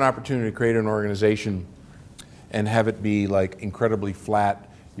if you have an opportunity to create an organization and have it be like incredibly flat,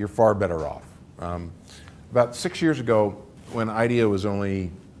 you're far better off. About 6 years ago, when IDEO was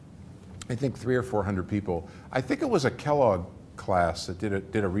only, I think, 300 or 400 people, I think it was a Kellogg class that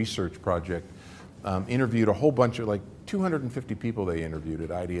did a research project, interviewed a whole bunch of, like 250 people they interviewed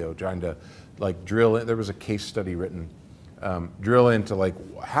at IDEO, trying to like drill in. There was a case study written, drill into like,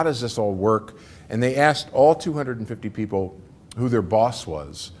 how does this all work? And they asked all 250 people who their boss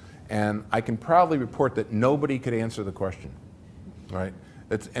was, and I can proudly report that nobody could answer the question, right?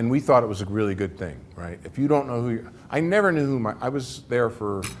 And we thought it was a really good thing, right? If you don't know who I never knew who I was there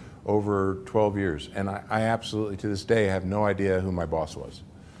for over 12 years, and I absolutely, to this day, have no idea who my boss was,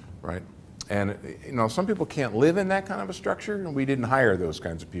 right? And you know, some people can't live in that kind of a structure, and we didn't hire those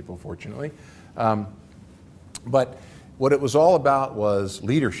kinds of people, fortunately. But what it was all about was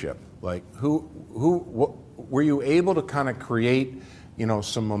leadership. Like, what, were you able to kind of create, you know,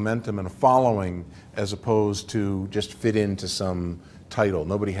 some momentum and a following, as opposed to just fit into some title?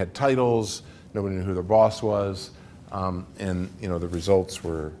 Nobody had titles. Nobody knew who their boss was, and you know, the results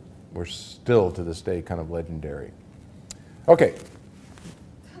were still to this day kind of legendary. Okay,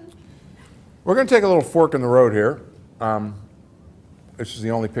 we're going to take a little fork in the road here. This is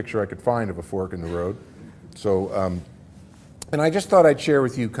the only picture I could find of a fork in the road. So, and I just thought I'd share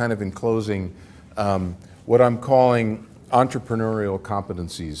with you, kind of in closing, what I'm calling entrepreneurial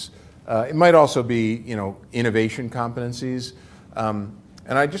competencies. It might also be, you know, innovation competencies.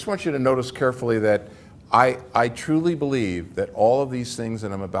 And I just want you to notice carefully that I truly believe that all of these things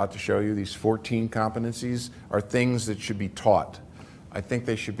that I'm about to show you, these 14 competencies, are things that should be taught. I think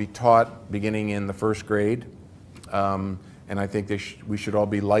they should be taught beginning in the first grade. And I think we should all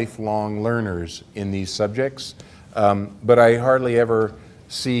be lifelong learners in these subjects. But I hardly ever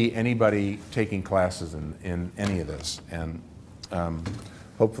see anybody taking classes in any of this. And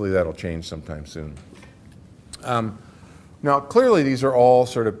hopefully that'll change sometime soon. Now, clearly these are all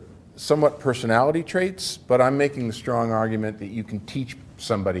sort of somewhat personality traits, but I'm making the strong argument that you can teach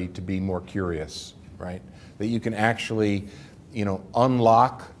somebody to be more curious, right? That you can actually, you know,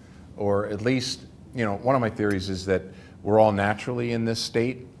 unlock, or at least, you know, one of my theories is that we're all naturally in this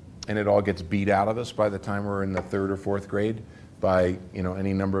state, and it all gets beat out of us by the time we're in the 3rd or 4th grade by, you know,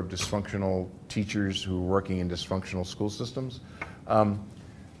 any number of dysfunctional teachers who are working in dysfunctional school systems.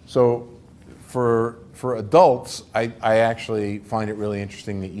 So for adults, I actually find it really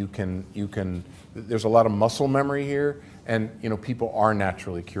interesting that you can, there's a lot of muscle memory here, and, you know, people are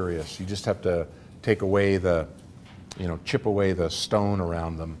naturally curious. You just have to take away the, you know, chip away the stone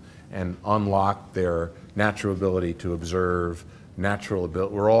around them and unlock their natural ability to observe, natural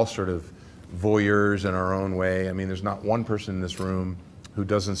ability. We're all sort of voyeurs in our own way. I mean, there's not one person in this room who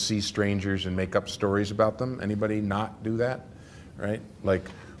doesn't see strangers and make up stories about them. Anybody not do that, right? Like,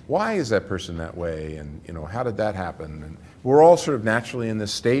 why is that person that way? And, you know, how did that happen? And we're all sort of naturally in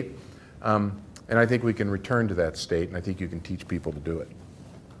this state. And I think we can return to that state, and I think you can teach people to do it.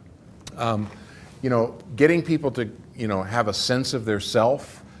 You know, getting people to, you know, have a sense of their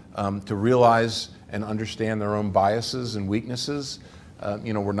self, to realize and understand their own biases and weaknesses.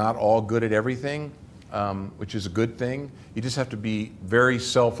 You know, we're not all good at everything, which is a good thing. You just have to be very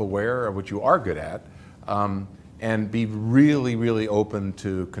self-aware of what you are good at, and be really, really open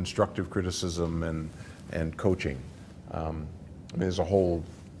to constructive criticism and coaching. I mean, there's a whole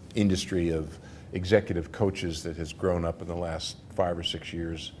industry of executive coaches that has grown up in the last 5 or 6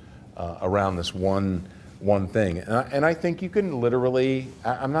 years around this one thing. And I think you can literally,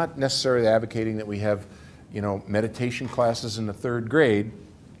 I'm not necessarily advocating that we have, you know, meditation classes in the 3rd grade,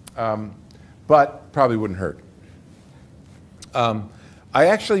 but probably wouldn't hurt. I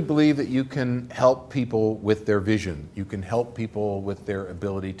actually believe that you can help people with their vision. You can help people with their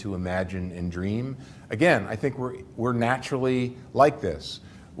ability to imagine and dream. Again, I think we're naturally like this.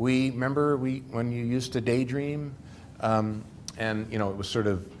 Remember when you used to daydream, and, you know, it was sort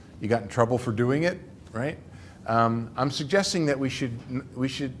of, you got in trouble for doing it, right? I'm suggesting that we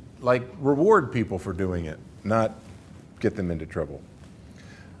should like reward people for doing it, not get them into trouble.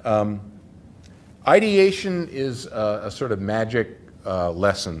 Ideation is a sort of magic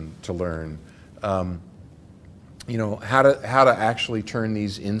lesson to learn. You know, how to actually turn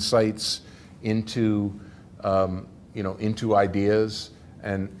these insights into you know, into ideas,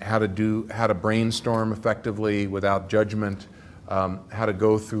 and how to brainstorm effectively without judgment. How to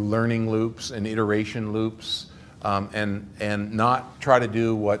go through learning loops and iteration loops, and not try to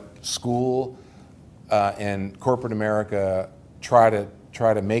do what school and corporate America try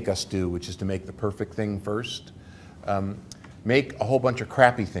to make us do, which is to make the perfect thing first. Make a whole bunch of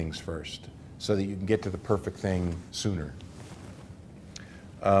crappy things first, so that you can get to the perfect thing sooner.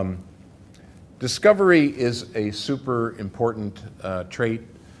 Discovery is a super important trait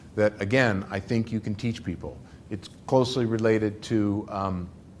that, again, I think you can teach people. It's closely related to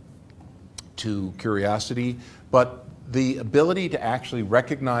curiosity, but the ability to actually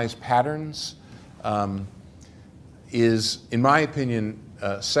recognize patterns is, in my opinion,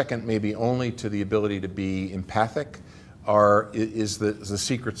 second maybe only to the ability to be empathic, is the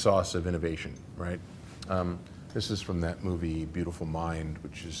secret sauce of innovation, right? This is from that movie Beautiful Mind,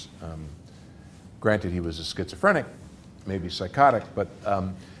 which is, granted he was a schizophrenic, maybe psychotic, but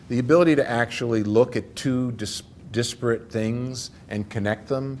the ability to actually look at two disparate things and connect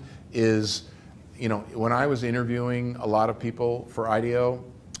them is, you know, when I was interviewing a lot of people for IDEO,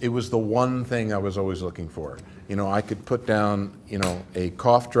 it was the one thing I was always looking for. You know, I could put down, you know, a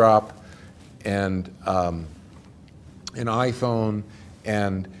cough drop and an iPhone,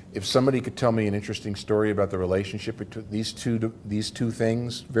 and if somebody could tell me an interesting story about the relationship between these two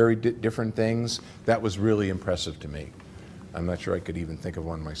things, very different things, that was really impressive to me. I'm not sure I could even think of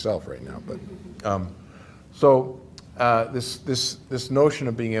one myself right now, but this notion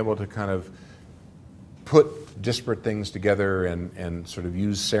of being able to kind of put disparate things together and sort of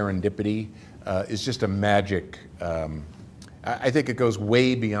use serendipity is just a magic. I think it goes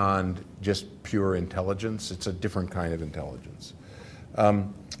way beyond just pure intelligence. It's a different kind of intelligence.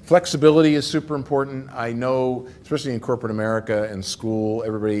 Flexibility is super important. I know, especially in corporate America and school,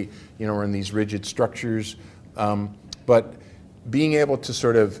 everybody, you know, are in these rigid structures. But being able to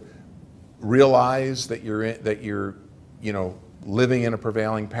sort of realize that you're you know, living in a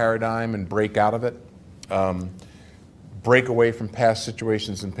prevailing paradigm and break out of it, break away from past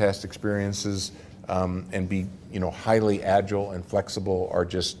situations and past experiences, and be, you know, highly agile and flexible are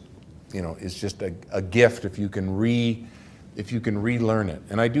just, you know, is just a gift if you can relearn it.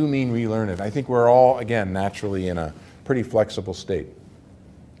 And I do mean relearn it. I think we're all, again, naturally in a pretty flexible state.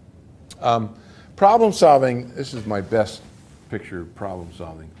 Problem solving, this is my best picture of problem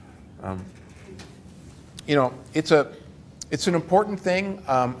solving. You know, it's an important thing.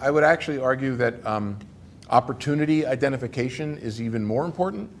 I would actually argue that opportunity identification is even more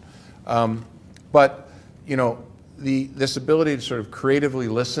important. But, you know, this ability to sort of creatively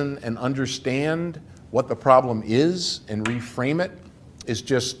listen and understand what the problem is and reframe it is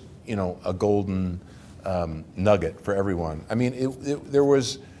just, you know, a golden nugget for everyone. I mean, there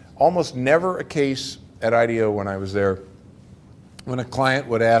was almost never a case at IDEO when I was there when a client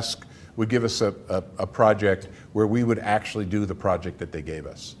would give us a project where we would actually do the project that they gave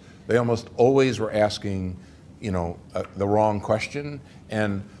us. They almost always were asking, you know, the wrong question,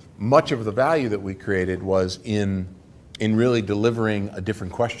 and much of the value that we created was in really delivering a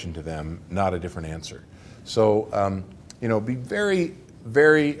different question to them, not a different answer. So, you know, be very,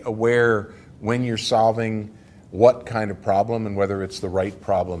 very aware when you're solving what kind of problem and whether it's the right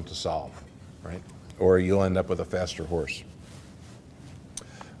problem to solve, right? Or you'll end up with a faster horse.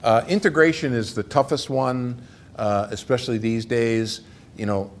 Integration is the toughest one, especially these days. You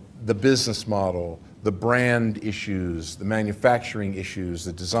know, the business model, the brand issues, the manufacturing issues,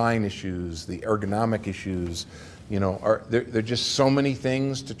 the design issues, the ergonomic issues, you know, there are just so many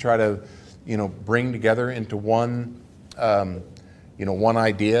things to try to, you know, bring together into one, you know, one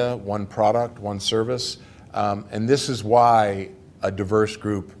idea, one product, one service. And this is why a diverse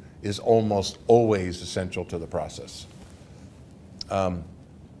group is almost always essential to the process.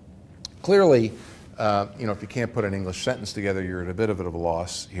 Clearly, you know, if you can't put an English sentence together, you're at a bit of a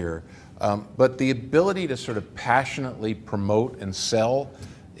loss here. But the ability to sort of passionately promote and sell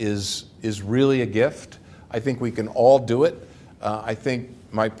is really a gift. I think we can all do it. I think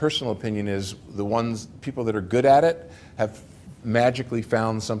my personal opinion is people that are good at it have magically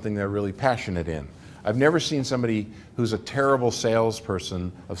found something they're really passionate in. I've never seen somebody who's a terrible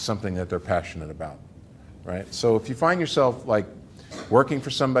salesperson of something that they're passionate about, right? So if you find yourself like working for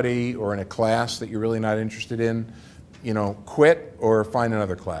somebody or in a class that you're really not interested in, you know, quit or find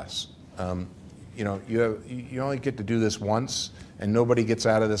another class. You know, you only get to do this once, and nobody gets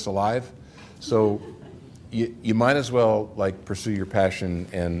out of this alive. So you might as well like pursue your passion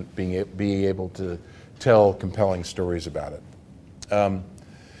and be able to tell compelling stories about it.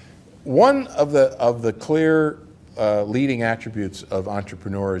 One of the clear leading attributes of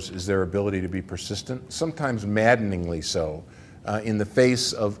entrepreneurs is their ability to be persistent, sometimes maddeningly so, in the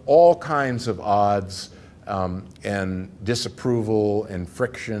face of all kinds of odds and disapproval and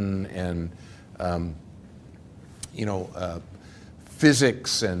friction and you know,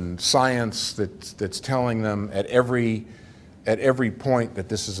 physics and science that's telling them at every point that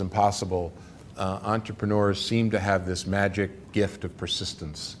this is impossible. Entrepreneurs seem to have this magic gift of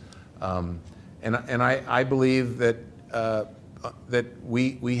persistence. And I believe that that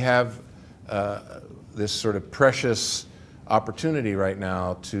we have this sort of precious opportunity right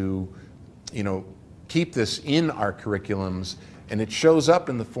now to, keep this in our curriculums, and it shows up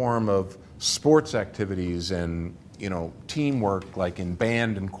in the form of sports activities and teamwork, like in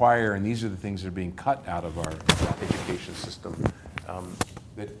band and choir, and these are the things that are being cut out of our education system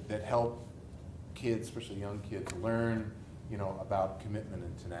that help kids, especially young kids, learn about commitment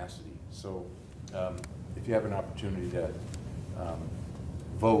and tenacity. So if you have an opportunity to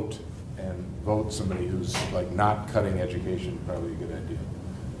vote somebody who's like not cutting education, probably a good idea.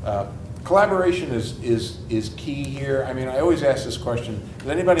 Collaboration is key here. I mean, I always ask this question: has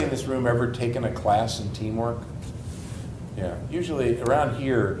anybody in this room ever taken a class in teamwork? Yeah, usually around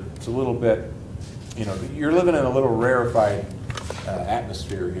here it's a little bit, you're living in a little rarefied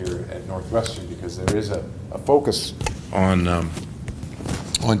atmosphere here at Northwestern, because there is a focus on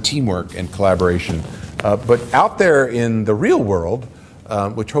teamwork and collaboration. But out there in the real world,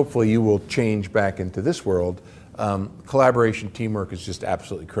 which hopefully you will change back into this world, collaboration, teamwork is just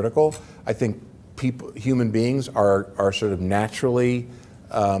absolutely critical. I think human beings are sort of naturally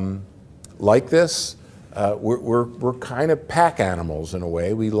like this. We're kind of pack animals in a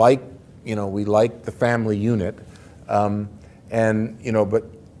way. We like the family unit, but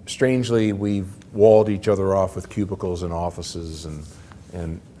strangely we've walled each other off with cubicles and offices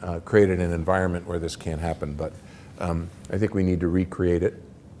and created an environment where this can't happen. But I think we need to recreate it.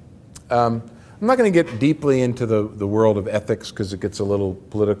 I'm not going to get deeply into the world of ethics because it gets a little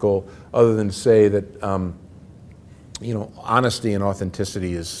political, other than to say that honesty and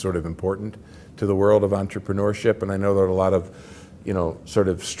authenticity is sort of important to the world of entrepreneurship. And I know there are a lot of sort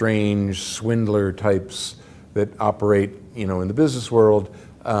of strange swindler types that operate in the business world.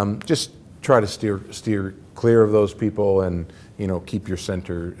 Just try to steer clear of those people and keep your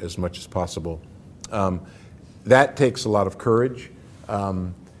center as much as possible. That takes a lot of courage.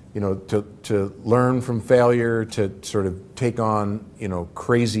 To learn from failure, to sort of take on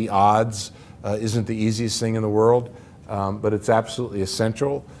crazy odds isn't the easiest thing in the world, but it's absolutely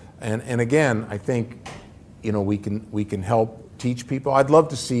essential. And again, I think we can help teach people. I'd love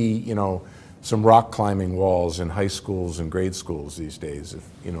to see some rock climbing walls in high schools and grade schools these days,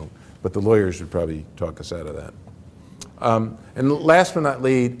 but the lawyers would probably talk us out of that. And last but not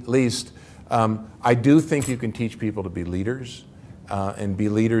least, I do think you can teach people to be leaders. And be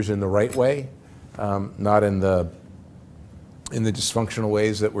leaders in the right way, not in the dysfunctional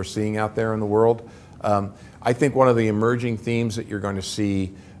ways that we're seeing out there in the world. I think one of the emerging themes that you're going to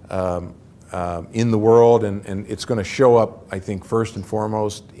see in the world, and it's going to show up, I think, first and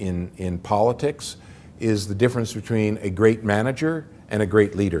foremost in politics, is the difference between a great manager and a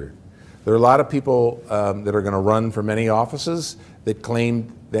great leader. There are a lot of people that are going to run for many offices that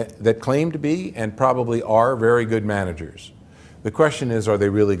claim to be and probably are very good managers. The question is, are they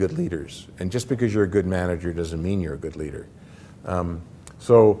really good leaders? And just because you're a good manager doesn't mean you're a good leader.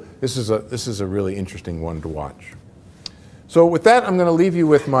 So this is a really interesting one to watch. So with that, I'm going to leave you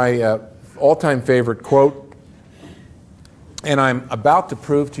with my all-time favorite quote. And I'm about to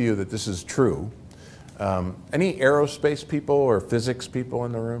prove to you that this is true. Any aerospace people or physics people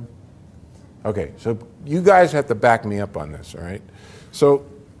in the room? Okay, so you guys have to back me up on this, all right? So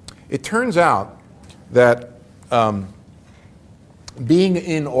it turns out that being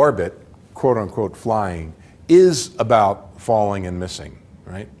in orbit, quote unquote flying, is about falling and missing,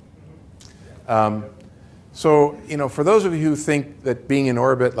 right? So, for those of you who think that being in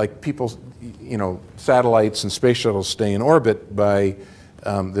orbit, like people, satellites and space shuttles stay in orbit by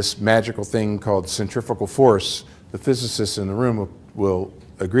this magical thing called centrifugal force, the physicists in the room will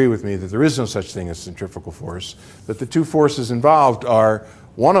agree with me that there is no such thing as centrifugal force, that the two forces involved are,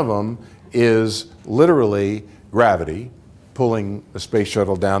 one of them is literally gravity, pulling the space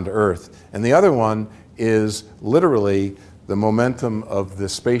shuttle down to Earth. And the other one is literally the momentum of the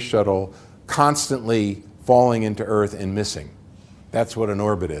space shuttle constantly falling into Earth and missing. That's what an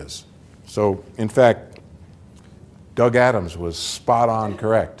orbit is. So, in fact, Doug Adams was spot on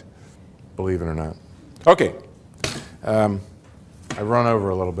correct, believe it or not. Okay, I've run over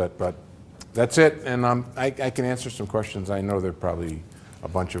a little bit, but that's it. And I can answer some questions. I know there are probably a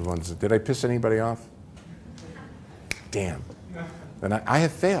bunch of ones. Did I piss anybody off? Damn. Then I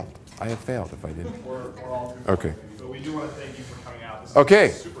have failed. I have failed if I didn't. We're all okay. But we do want to thank you for coming out. This okay.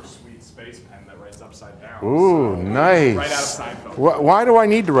 is a super sweet space pen that writes upside down. Ooh, so nice. Right out of Seinfeld. Why do I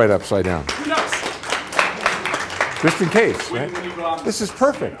need to write upside down? Who knows? Just in case, right? This is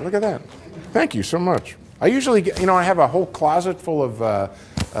perfect. Look at that. Thank you so much. I usually get, I have a whole closet full of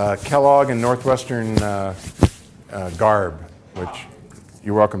Kellogg and Northwestern garb, which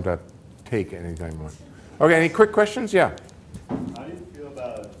you're welcome to take anytime you want. Okay, any quick questions? Yeah.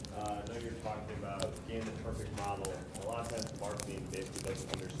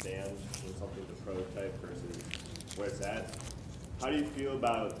 how do you feel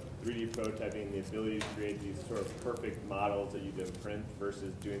about 3D prototyping, the ability to create these sort of perfect models that you can print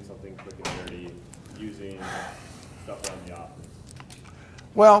versus doing something quick and dirty, using stuff around the office?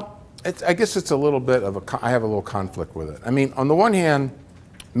 Well, I guess it's a little bit of I have a little conflict with it. I mean, on the one hand,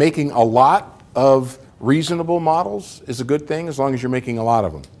 making a lot of reasonable models is a good thing as long as you're making a lot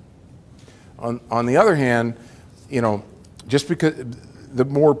of them. On the other hand, you know, just because the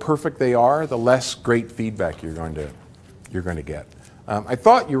more perfect they are, the less great feedback you're going to get. I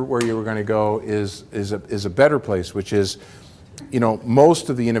thought where you were going to go is a better place, which is, you know, most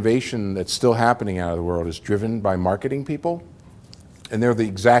of the innovation that's still happening out of the world is driven by marketing people, and they're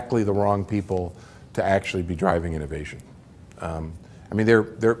exactly the wrong people to actually be driving innovation. I mean,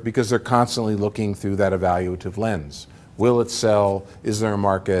 because they're constantly looking through that evaluative lens. Will it sell? Is there a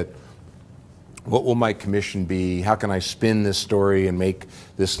market? What will my commission be? How can I spin this story and make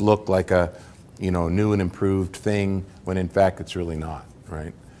this look like a, you know, new and improved thing when in fact it's really not,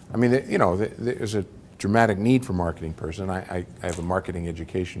 right? I mean, you know, there's a dramatic need for a marketing person. I have a marketing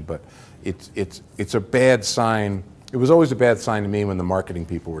education, but it's a bad sign. It was always a bad sign to me when the marketing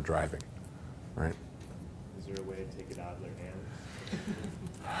people were driving, right? Is there a way to take it out of their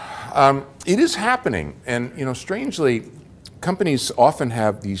hands? It is happening, and you know, strangely, companies often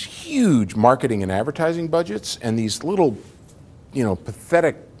have these huge marketing and advertising budgets and these little, you know,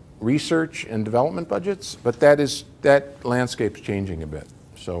 pathetic research and development budgets, but that landscape's changing a bit.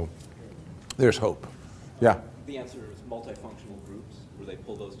 So there's hope. Yeah. The answer is multifunctional groups, where they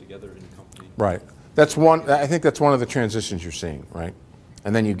pull those together in a company. Right. That's one. I think that's one of the transitions you're seeing, right?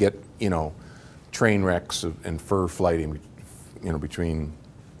 And then you get, you know, train wrecks and fur flighting, you know, between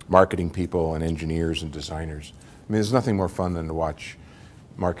marketing people and engineers and designers. I mean, there's nothing more fun than to watch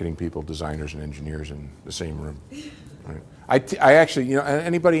marketing people, designers, and engineers in the same room. Right? I actually, you know,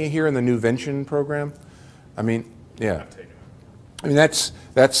 anybody here in the New Vention program? I mean, yeah. I mean,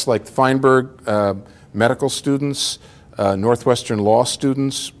 that's like Feinberg medical students, Northwestern law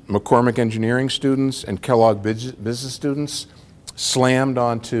students, McCormick engineering students, and Kellogg business students slammed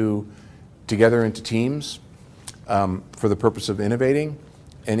together into teams for the purpose of innovating,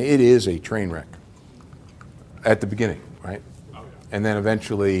 and it is a train wreck at the beginning, right? Oh, yeah. And then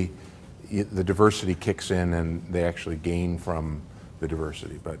eventually the diversity kicks in and they actually gain from the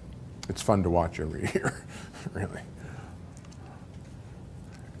diversity, but it's fun to watch every year, really.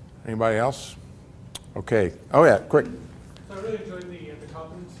 Anybody else? Okay. Oh yeah, quick. So I really enjoyed the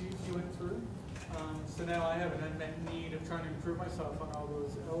competencies you went through. So now I have an unmet need of trying to improve myself on all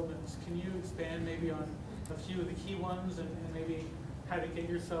those elements. Can you expand maybe on a few of the key ones and maybe how to get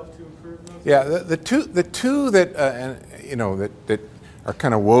yourself to improve those? Yeah, the two that you know that are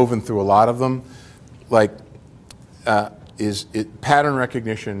kind of woven through a lot of them, like is pattern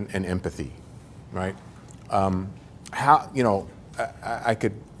recognition and empathy, right? How, you know, I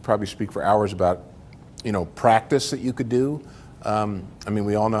could probably speak for hours about, you know, practice that you could do. I mean,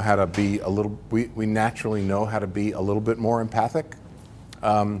 we all know how to be a little. We naturally know how to be a little bit more empathic.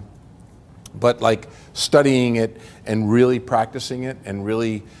 But like studying it and really practicing it and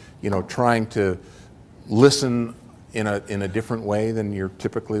really, you know, trying to listen in a different way than you're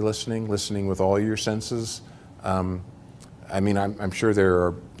typically listening with all your senses. I mean, I'm sure there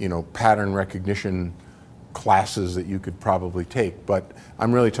are, you know, pattern recognition classes that you could probably take, but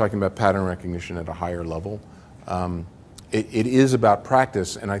I'm really talking about pattern recognition at a higher level. It is about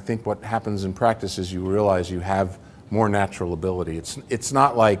practice, and I think what happens in practice is you realize you have more natural ability. It's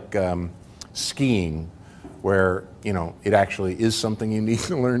not like skiing, where, you know, it actually is something you need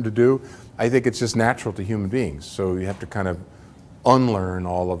to learn to do. I think it's just natural to human beings. So you have to kind of unlearn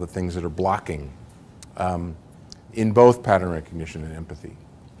all of the things that are blocking in both pattern recognition and empathy.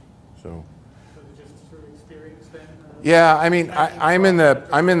 So just through experience then? Yeah, I mean,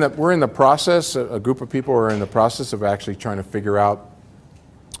 we're in the process. A group of people are in the process of actually trying to figure out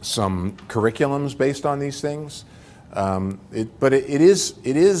some curriculums based on these things. But it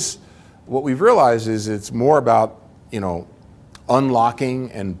is. What we've realized is it's more about, you know,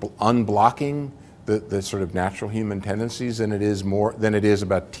 unlocking and unblocking the sort of natural human tendencies than it is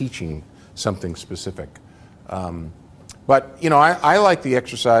about teaching something specific. But, you know, I like the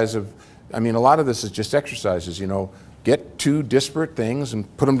exercise of, I mean, a lot of this is just exercises, you know, get two disparate things and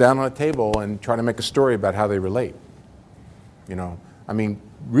put them down on a table and try to make a story about how they relate. You know, I mean,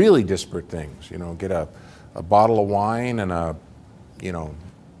 really disparate things, you know, get a bottle of wine and a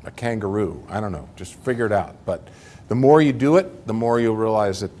kangaroo. I don't know, just figure it out. But the more you do it, the more you'll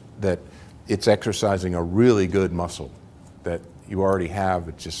realize that it's exercising a really good muscle that you already have.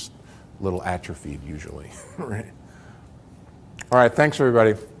 It's just a little atrophied usually. Right? All right, thanks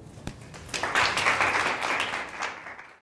everybody.